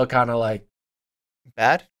made me feel kind of like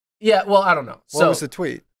bad. Yeah. Well, I don't know. What was the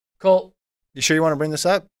tweet? Colt, you sure you want to bring this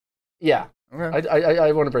up? Yeah. Okay.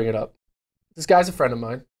 I want to bring it up. This guy's a friend of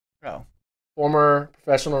mine. Oh. Former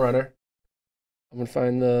professional runner. I'm going to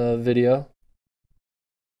find the video.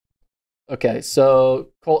 Okay, so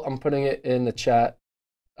Colt, I'm putting it in the chat.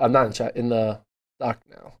 I'm not in chat, in the doc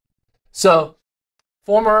now. So,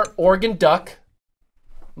 former Oregon Duck,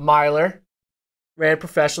 miler, ran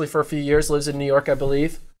professionally for a few years, lives in New York, I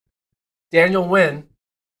believe. Daniel Wynn,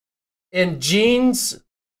 in jeans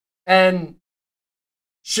and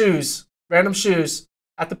shoes, random shoes,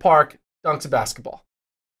 at the park, dunks a basketball.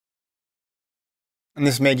 And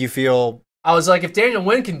this made you feel... I was like, if Daniel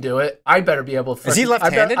Wynn can do it, I better be able to... Is he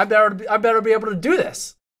left-handed? I better be able to do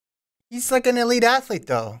this. He's like an elite athlete,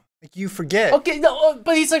 though. Like, you forget. Okay, no,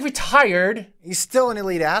 but he's like retired. He's still an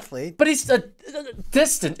elite athlete. But he's a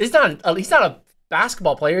distant... He's not a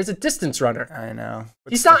basketball player. He's a distance runner. I know.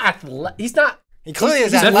 He's not athletic. He's not... He clearly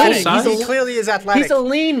is athletic. He clearly is athletic. He's a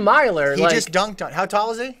lean miler. He just dunked on... How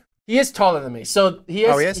tall is he? He is taller than me. So he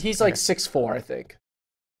is. He's like 6'4", I think,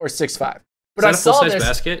 or 6'5". But is that a full-size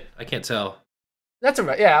basket? I can't tell. That's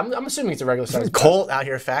I'm assuming it's a regular size. Colt out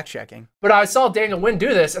here fact checking. But I saw Daniel Wynn do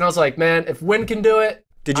this, and I was like, man, if Wynn can do it,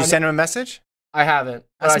 did you send him a message? I haven't.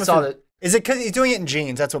 But I saw that. Is it because he's doing it in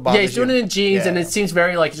jeans? That's what bothers you. Yeah, he's doing it in jeans, and it seems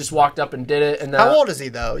very like he just walked up and did it. And how old is he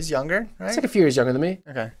though? He's younger, right? He's like a few years younger than me.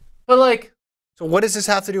 Okay. But like. So what does this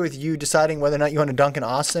have to do with you deciding whether or not you want to dunk in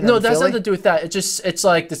Austin? No, that's nothing to do with that. It's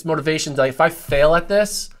like this motivation. Like if I fail at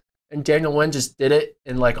this, and Daniel Wynn just did it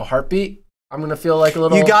in like a heartbeat, I'm gonna feel like a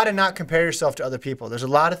little. You got to not compare yourself to other people. There's a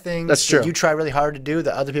lot of things that you try really hard to do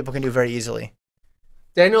that other people can do very easily.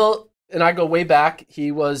 Daniel and I go way back.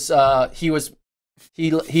 He hosted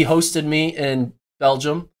me in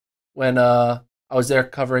Belgium when I was there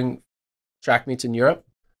covering track meets in Europe.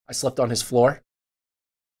 I slept on his floor.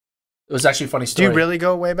 It was actually a funny story. Do you really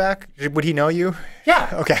go way back? Would he know you? Yeah.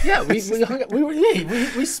 Okay. Yeah, we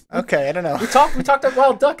okay, I don't know. We talked at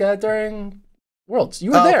Wild Duck During Worlds.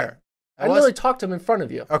 You were there. I literally talked to him in front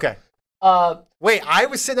of you. Okay. Wait, I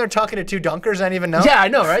was sitting there talking to two dunkers. I didn't even know. Yeah, I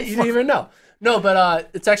know, right? You didn't even know. No,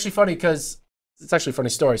 but it's actually funny because it's actually a funny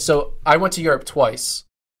story. So I went to Europe twice.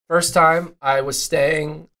 First time I was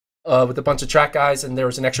staying with a bunch of track guys, and there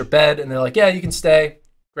was an extra bed, and they're like, "Yeah, you can stay.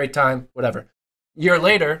 Great time, whatever." Year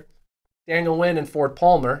later, Daniel Wynn and Ford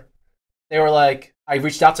Palmer, they were like, I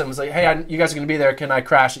reached out to them, was like, hey, you guys are going to be there. Can I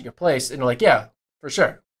crash at your place? And they're like, yeah, for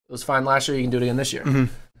sure. It was fine last year. You can do it again this year. Mm-hmm.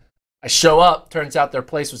 I show up. Turns out their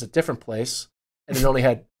place was a different place, and it only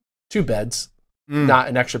had 2 beds, not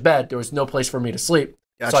an extra bed. There was no place for me to sleep.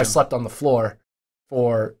 Gotcha. So I slept on the floor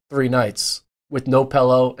for 3 nights with no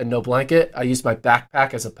pillow and no blanket. I used my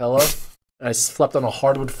backpack as a pillow, and I slept on a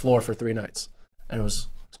hardwood floor for 3 nights. And it was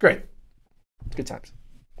great. Good times.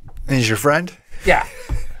 And he's your friend? Yeah.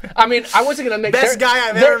 I mean, I wasn't going to make... Best guy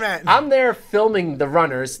I've ever met. I'm there filming the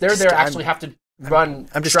runners. They're there actually have to run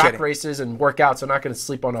track races and work out, so I'm not going to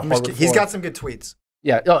sleep on a hardwood floor. He's got some good tweets.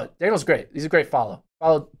 Yeah. Oh, Daniel's great. He's a great follow.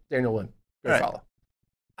 Follow Daniel Wynn. Great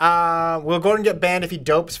follow. Will Gordon get banned if he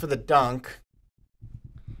dopes for the dunk?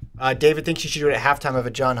 David thinks you should do it at halftime of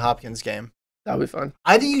a John Hopkins game. That would be fun.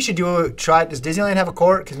 I think you should try. Does Disneyland have a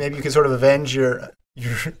court? Because maybe you can sort of avenge your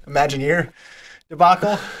Imagineer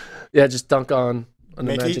debacle. Yeah, just dunk on an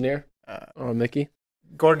Mickey? Imagineer or Mickey.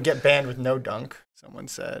 Gordon get banned with no dunk, someone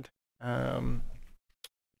said. On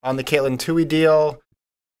the Katelyn Tuohy deal,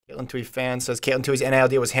 Katelyn Tuohy fan says Katelyn Tuohy's NIL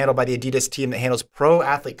deal was handled by the Adidas team that handles pro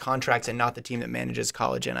athlete contracts and not the team that manages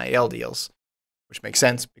college NIL deals, which makes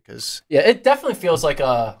sense because... Yeah, it definitely feels like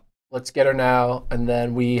a let's get her now, and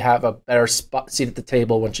then we have a better seat at the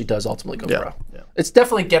table when she does ultimately go pro. Yeah. It's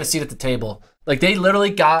definitely get a seat at the table. Like, they literally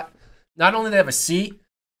got, not only they have a seat,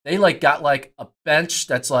 they like got like a bench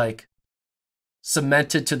that's like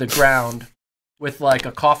cemented to the ground with like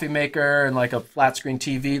a coffee maker and like a flat screen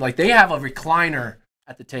TV. Like, they have a recliner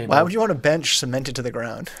at the table. Why would you want a bench cemented to the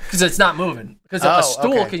ground? Because it's not moving. Because a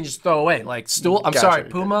stool can you just throw away. Like, stool, I'm sorry,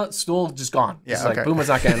 Puma, stool just gone. Yeah, Like, Puma's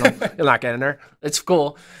not getting them. You're not getting her. It's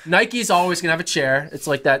cool. Nike's always going to have a chair. It's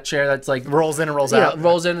like that chair that's like... rolls in and rolls out.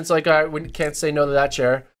 Rolls in. It's like, all right, we can't say no to that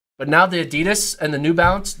chair. But now the Adidas and the New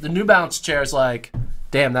Balance chair is like,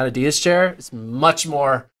 damn, that Adidas chair is much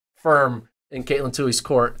more firm in Katelyn Tuohy's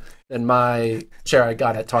court than my chair I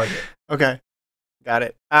got at Target. Okay. Got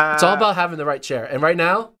it. It's all about having the right chair. And right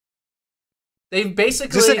now, they've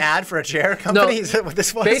basically... Is this an ad for a chair company? Is that what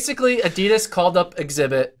this was? Basically, Adidas called up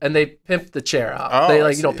Exhibit, and they pimped the chair out. Oh,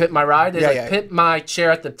 they pimp my ride. They pimp my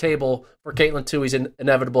chair at the table for Katelyn Tuohy's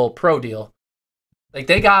inevitable pro deal. Like,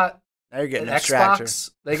 they got now you're getting an an extractor.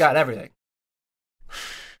 Xbox. They got everything.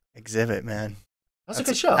 Exhibit, man. That's a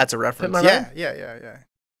good show. That's a reference. Pimp my ride? Yeah.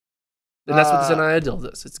 And that's what this NIL deal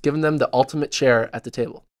does. It's giving them the ultimate chair at the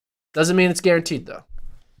table. Doesn't mean it's guaranteed, though.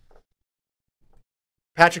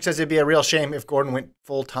 Patrick says it'd be a real shame if Gordon went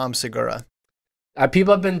full Tom Segura.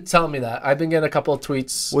 People have been telling me that. I've been getting a couple of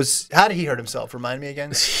tweets. How did he hurt himself? Remind me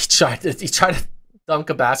again. He tried to dunk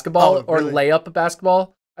a basketball or lay up a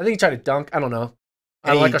basketball. I think he tried to dunk. I don't know.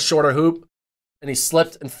 On like a shorter hoop, and he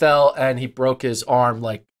slipped and fell, and he broke his arm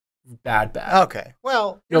like bad. Okay.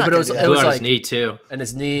 Well, but it was like his knee too, and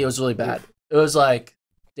his knee. It was really bad. It was like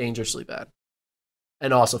dangerously bad,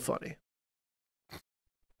 and also funny.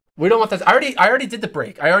 We don't want that. I already did the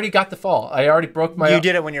break. I already got the fall. I already broke my. You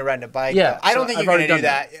did it when you're riding a bike. Yeah. I don't think you're going to do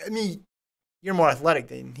that. I mean, you're more athletic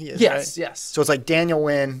than he is. Yes. Right? Yes. So it's like Daniel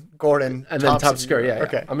Wynn, Gordon, and then Tom Segura. Yeah.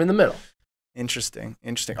 Okay. I'm in the middle. Interesting.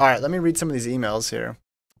 All right, let me read some of these emails here.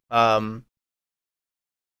 About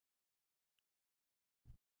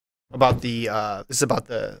the this is about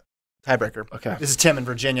the tiebreaker. Okay. This is Tim in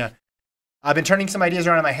Virginia. I've been turning some ideas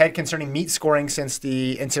around in my head concerning meet scoring since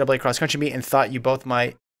the NCAA cross country meet, and thought you both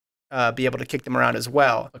might be able to kick them around as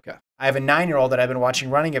well. Okay. I have a 9-year-old that I've been watching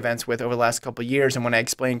running events with over the last couple of years, and when I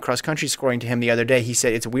explained cross country scoring to him the other day, he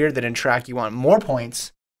said it's weird that in track you want more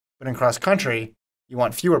points, but in cross country you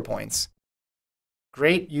want fewer points.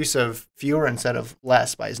 Great use of fewer instead of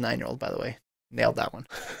less by his 9-year-old, by the way. Nailed that one.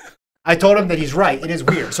 I told him that he's right. It is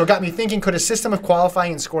weird. So it got me thinking, could a system of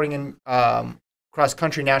qualifying and scoring in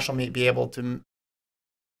cross-country national meet be able to...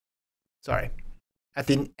 at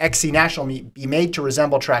the XC national meet be made to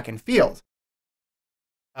resemble track and field?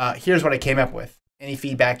 Here's what I came up with. Any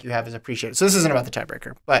feedback you have is appreciated. So this isn't about the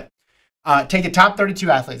tiebreaker, but take the top 32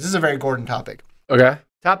 athletes. This is a very Gordon topic. Okay.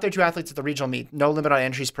 Top 32 athletes at the regional meet. No limit on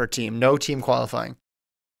entries per team. No team qualifying.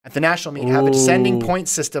 At the national meet, have a descending point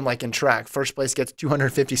system like in track. First place gets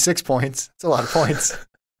 256 points. That's a lot of points.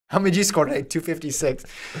 How many did you score today? 256.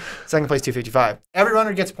 Second place, 255. Every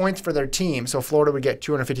runner gets points for their team. So Florida would get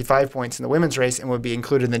 255 points in the women's race and would be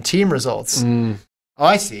included in the team results. Oh,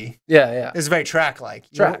 I see. Yeah. This is very track-like.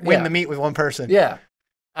 You win the meet with one person. Yeah.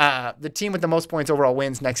 The team with the most points overall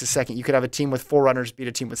wins. Next is second. You could have a team with 4 runners beat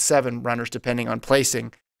a team with 7 runners depending on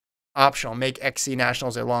placing. Optional. Make XC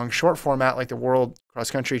Nationals a long, short format like the World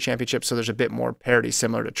Cross Country Championship, so there's a bit more parity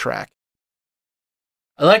similar to track.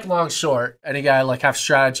 I like long, short. Any guy like have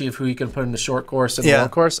strategy of who you can put in the short course and the long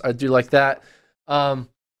course. I do like that.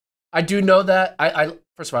 I do know that. I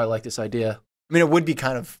first of all, I like this idea. I mean, it would be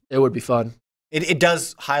kind of. It would be fun. It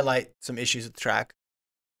does highlight some issues with track.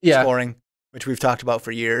 Yeah. Scoring, which we've talked about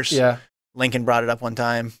for years. Yeah. Lincoln brought it up one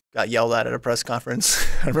time, got yelled at a press conference.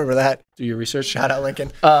 I remember that. Do your research. Shout out Lincoln.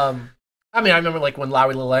 I mean, I remember like when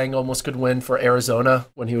Lowy Lalang almost could win for Arizona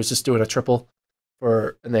when he was just doing a triple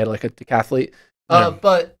and they had like a decathlete.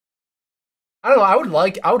 But I don't know. I would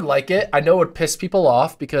like it. I know it would piss people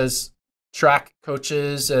off because track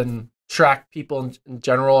coaches and track people in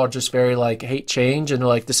general are just very like hate change and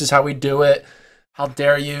like, this is how we do it. How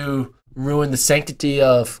dare you ruin the sanctity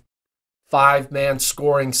of 5-man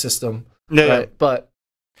scoring system? Yeah. Right? But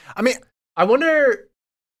I mean, I wonder.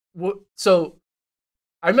 So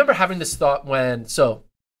I remember having this thought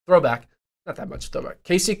throwback, not that much throwback.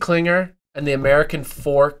 Casey Klinger and the American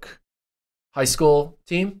Fork high school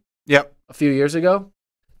team. Yep. A few years ago,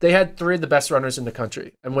 they had 3 of the best runners in the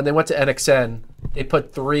country, and when they went to NXN, they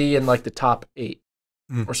put 3 in like the top 8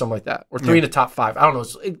 or something like that, or 3 in the top 5. I don't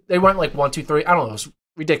know. They went like 1, 2, 3. I don't know. It was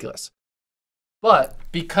ridiculous. But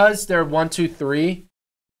because they're 1, 2, 3,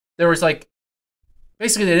 there was like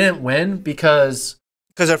basically they didn't win because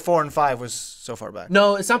their 4 and 5 was so far back.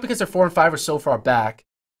 No, it's not because their 4 and 5 were so far back.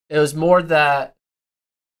 It was more that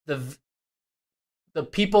the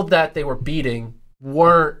people that they were beating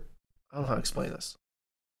weren't. I don't know how to explain this.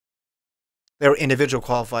 They were individual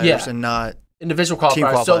qualifiers and not individual qualifiers. Team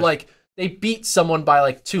qualifiers. So like they beat someone by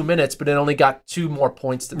like 2 minutes, but it only got 2 more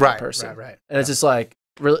points than that person. Right. And it's just like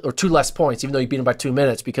really, or 2 less points, even though you beat them by 2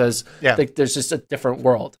 minutes, because there's just a different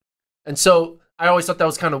world. And so I always thought that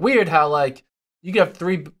was kind of weird how like you could have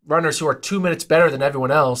 3 runners who are 2 minutes better than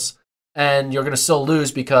everyone else, and you're going to still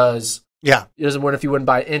lose because it doesn't win if you win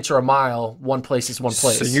by an inch or a mile. One place is one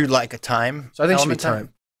place. So you like a time? So I think it should be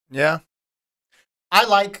time. Yeah. I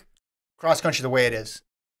like cross country the way it is,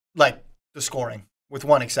 like the scoring, with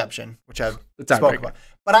one exception, which I've spoken about.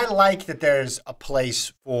 But I like that there's a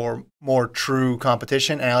place for more true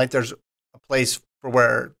competition, and I like there's a place for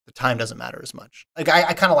where the time doesn't matter as much. Like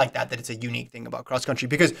I kind of like that it's a unique thing about cross country,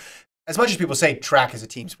 because as much as people say track is a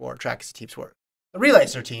team sport, the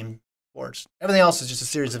relays are team sports. Everything else is just a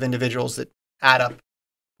series of individuals that add up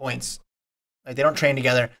points. Like they don't train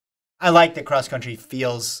together. I like that cross country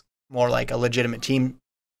feels more like a legitimate team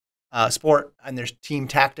sport, and there's team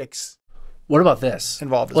tactics. What about this?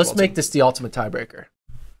 Involved. Let's make this the ultimate tiebreaker.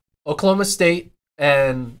 Oklahoma State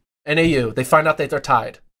and NAU, they find out that they're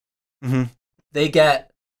tied. Mm-hmm. They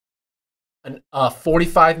get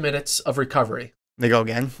 45 minutes of recovery. They go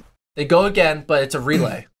again, but it's a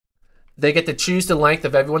relay. They get to choose the length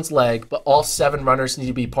of everyone's leg, but all 7 runners need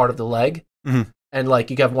to be part of the leg. Mm-hmm. And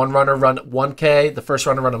like you have one runner run 1K, the first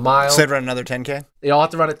runner run a mile. So they run another 10K? They all have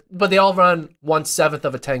to run it, but they all run 1/7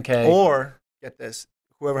 of a 10K. Or, get this,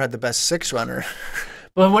 whoever had the best 6 runner.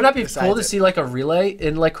 But wouldn't that be cool to see like a relay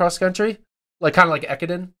in like cross country? Like kind of like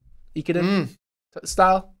Ekiden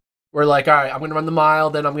style? Where like, all right, I'm going to run the mile,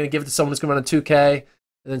 then I'm going to give it to someone who's going to run a 2K,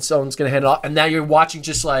 and then someone's going to hand it off. And now you're watching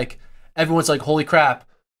just like, everyone's like, holy crap,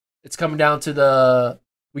 it's coming down to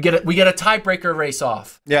we get a tiebreaker race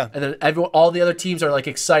off. Yeah. And then all the other teams are like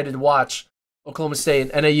excited to watch Oklahoma State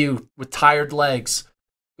and NAU with tired legs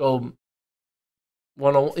go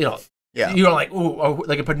you're like, ooh,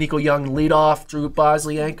 they could put Nico Young lead off, Drew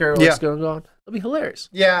Bosley anchor, what's going on? It'll be hilarious.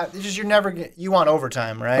 Yeah, it's just you want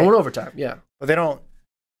overtime, right? I want overtime, yeah. But it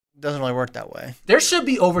doesn't really work that way. There should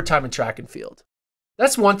be overtime in track and field.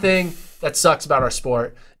 That's one thing that sucks about our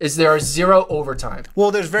sport, is there is 0 overtime.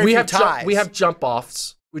 Well, there's very few ties. We have jump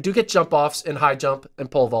offs. We do get jump offs in high jump and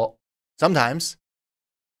pole vault. Sometimes.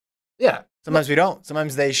 Yeah. Sometimes we don't.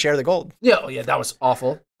 Sometimes they share the gold. Yeah, that was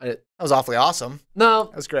awful. That was awfully awesome. No.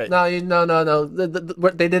 That was great. No.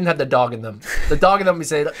 They didn't have the dog in them. The dog in them, we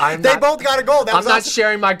say, they both got a gold. I'm not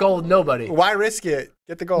sharing my gold with nobody. Why risk it?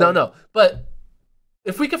 Get the gold. No. But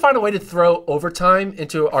if we could find a way to throw overtime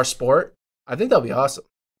into our sport, I think that would be awesome.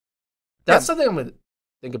 That's something I'm going to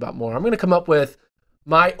think about more. I'm going to come up with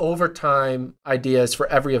my overtime ideas for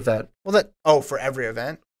every event. Well, for every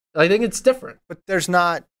event? I think it's different. But there's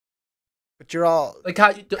not, but you're all, like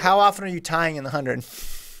how often are you tying in the 100?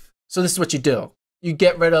 So this is what you do. You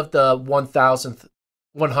get rid of the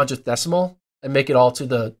 100th decimal and make it all to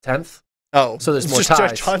the 10th. Oh. So there's more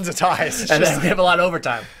ties. Just tons of ties. And then we have a lot of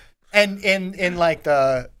overtime. And in like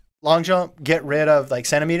the long jump, get rid of like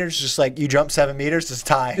centimeters. Just like you jump 7 meters, it's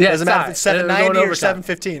tie. Yeah, doesn't matter if it's 790 or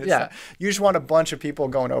 715. Yeah. You just want a bunch of people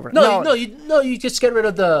going over. No, you just get rid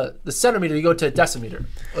of the centimeter. You go to decimeter,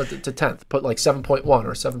 or to 10th. Put like 7.1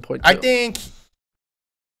 or 7.2. I think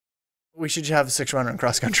we should have a 6 runner in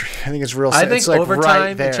cross country. I think it's real. I think like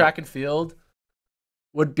overtime in track and field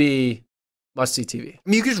would be must see TV. I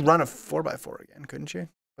mean, you could just run a 4x4 again, couldn't you?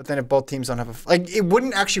 But then if both teams don't have it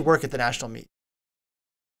wouldn't actually work at the national meet.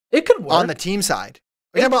 It could work on the team side.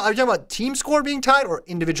 Are you talking about team score being tied or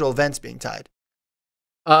individual events being tied?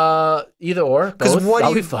 Either or. Because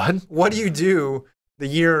that'll be fun. What do you do the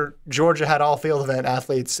year Georgia had all field event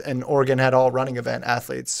athletes and Oregon had all running event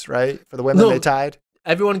athletes, right? For the women, they tied.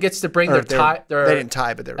 Everyone gets to bring their tie. They didn't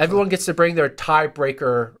tie, but everyone gets to bring their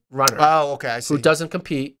tiebreaker runner. Oh, okay, I see. Who doesn't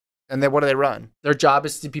compete. And then what do they run? Their job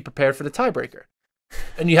is to be prepared for the tiebreaker.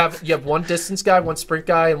 And you have one distance guy, one sprint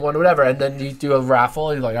guy, and one whatever. And then you do a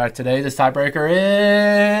raffle. You're like, all right, today this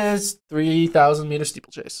tiebreaker is 3,000 meter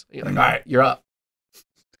steeplechase. And you're like, all right, you're up.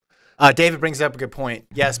 David brings up a good point.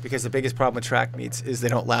 Yes, because the biggest problem with track meets is they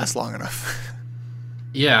don't last long enough.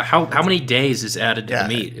 Yeah, how many days is added to the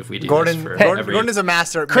meet if we do Gordon, this for Gordon is a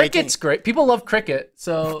master at Cricket's great. People love cricket,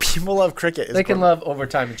 so people love cricket. They can love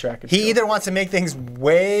overtime and track and field. He either wants to make things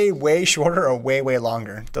way, way shorter or way, way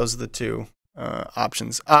longer. Those are the two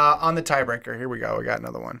options. On the tiebreaker, here we go. We got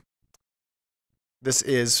another one. This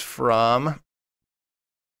is from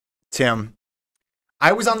Tim.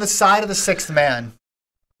 I was on the side of the sixth man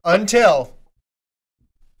until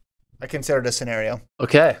I considered a scenario.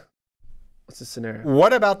 Okay. What's the scenario?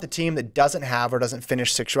 What about the team that doesn't have or doesn't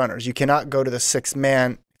finish 6 runners? You cannot go to the sixth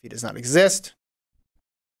man if he does not exist.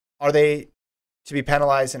 Are they to be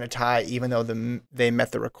penalized in a tie even though they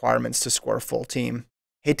met the requirements to score a full team?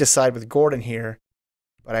 Hate to side with Gordon here,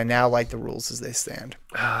 but I now like the rules as they stand.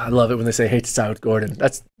 I love it when they say hate to side with Gordon.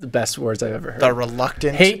 That's the best words I've ever heard. The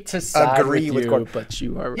reluctant hate to side agree with you, Gordon. But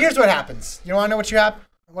you are right. Here's what happens. You want to know what you have?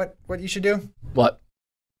 What you should do? What?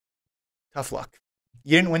 Tough luck.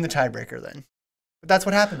 You didn't win the tiebreaker then. But that's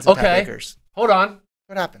what happens in tiebreakers. Hold on.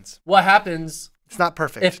 What happens? What happens? It's not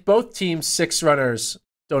perfect. If both teams' 6 runners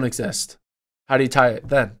don't exist, how do you tie it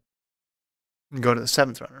then? You go to the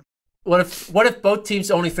 7th runner. What if both teams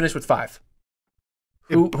only finish with 5?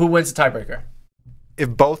 Who wins the tiebreaker? If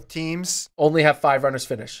both teams only have 5 runners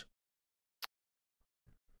finish.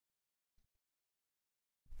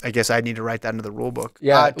 I guess I need to write that into the rule book.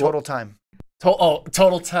 Yeah. Total time.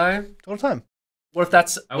 Total time? Total time. What if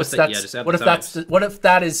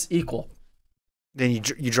that is equal? Then you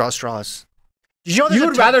draw straws. Did you know you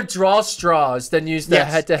would rather draw straws than use the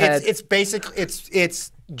head-to-head? It's basically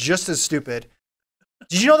it's just as stupid.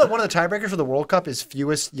 Did you know that one of the tiebreakers for the World Cup is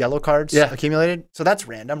fewest yellow cards accumulated? So that's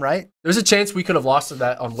random, right? There's a chance we could have lost to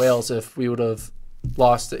that on Wales if we would have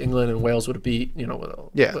lost to England and Wales would have beat,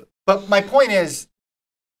 But my point is,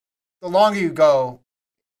 the longer you go,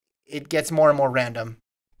 it gets more and more random,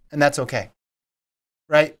 and that's okay.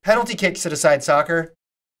 Right? Penalty kicks to decide soccer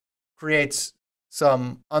creates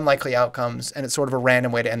some unlikely outcomes, and it's sort of a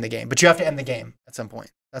random way to end the game. But you have to end the game at some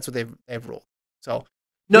point. That's what they've ruled. So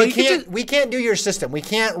no, we can't do your system. We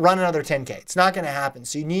can't run another 10K. It's not going to happen.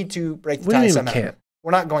 So you need to break the tie somehow. Can't?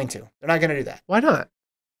 We're not going to. They're not going to do that. Why not?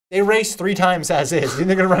 They race 3 times as is. You think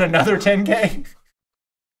they're going to run another 10K?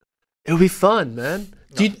 It would be fun, man.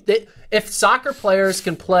 No. If soccer players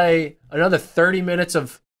can play another 30 minutes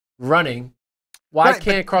of running, why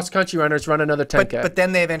can't cross-country runners run another 10K? But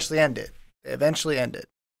then they eventually end it. They eventually end it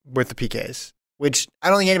with the PKs, which I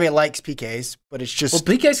don't think anybody likes PKs, but it's just...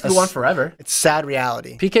 Well, PKs can go on forever. It's sad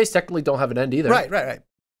reality. PKs technically don't have an end either. Right.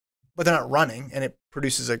 But they're not running, and it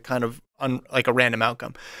produces a kind of like a random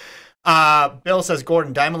outcome. Bill says,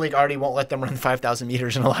 Gordon, Diamond League already won't let them run 5,000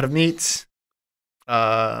 meters in a lot of meets.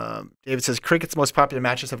 David says, cricket's most popular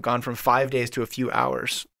matches have gone from 5 days to a few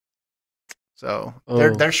hours. So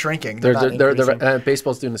they're shrinking. They're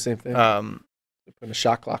baseball's doing the same thing. They're putting a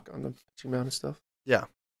shot clock on the pitching mound and stuff. Yeah.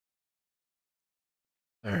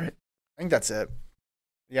 All right. I think that's it.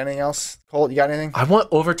 You got anything else? Colt, you got anything? I want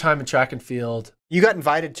overtime in track and field. You got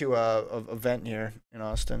invited to a event here in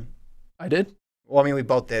Austin. I did? Well, I mean, we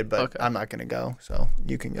both did, but I'm not going to go, so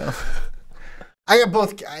you can go. I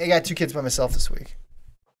got 2 kids by myself this week.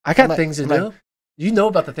 I got things to do. You know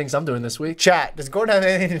about the things I'm doing this week. Chat, does Gordon have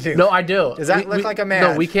anything to do? No, I do. Does that look like a man?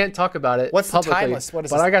 No, we can't talk about it. What's publicly, the time list? What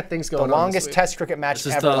is but this? I got things going on. The longest Test cricket match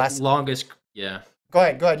this ever. Is the longest, yeah. Go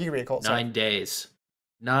ahead. You can read it, Colt. 9 days.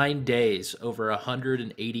 9 days, over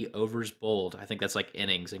 180 overs bowled. I think that's like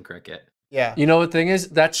innings in cricket. Yeah. You know what the thing is?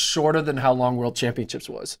 That's shorter than how long World Championships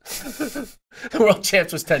was. The World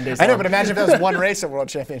Champs was 10 days long. I know, but imagine if that was one race at World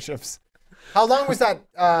Championships. How long was that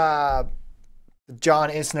John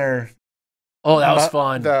Isner... Oh, that was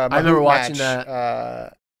fun. I remember watching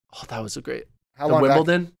that. That was a great... How long?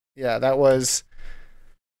 Wimbledon? That was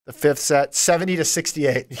the 5th set,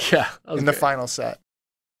 70-68. Yeah. In the final set.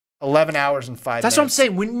 11 hours and 5 minutes. That's what I'm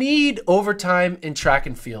saying. We need overtime in track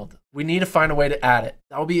and field. We need to find a way to add it.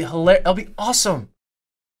 That would be hilarious. That would be awesome.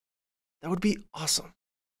 That would be awesome.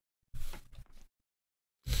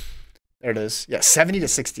 There it is. Yeah,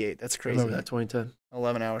 70-68. That's crazy. I remember that 2010.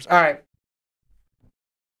 11 hours. All right.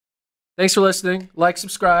 Thanks for listening. Like,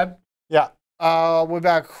 subscribe. Yeah. We'll be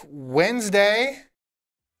back Wednesday.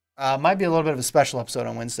 Might be a little bit of a special episode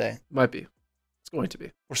on Wednesday. Might be. It's going to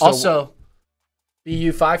be. Also,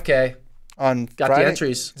 BU 5K. On Got Friday? the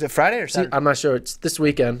entries. Is it Friday or Saturday? I'm not sure. It's this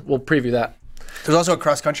weekend. We'll preview that. There's also a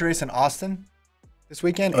cross-country race in Austin this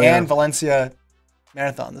weekend and Valencia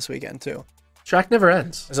Marathon this weekend, too. Track never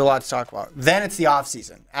ends. There's a lot to talk about. Then it's the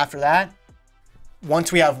off-season. After that,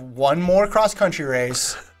 once we have one more cross-country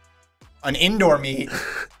race, an indoor meet,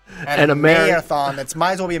 And a marathon that's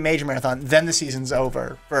might as well be a major marathon. Then the season's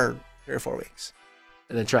over for 3 or 4 weeks.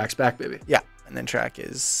 And then track's back, baby. Yeah, and then track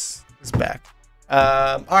is back.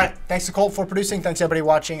 All right. Thanks to Colt for producing. Thanks everybody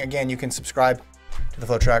watching. Again, you can subscribe to the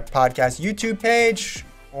FloTrack podcast YouTube page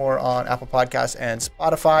or on Apple Podcasts and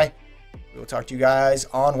Spotify. We will talk to you guys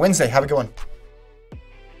on Wednesday. Have a good one.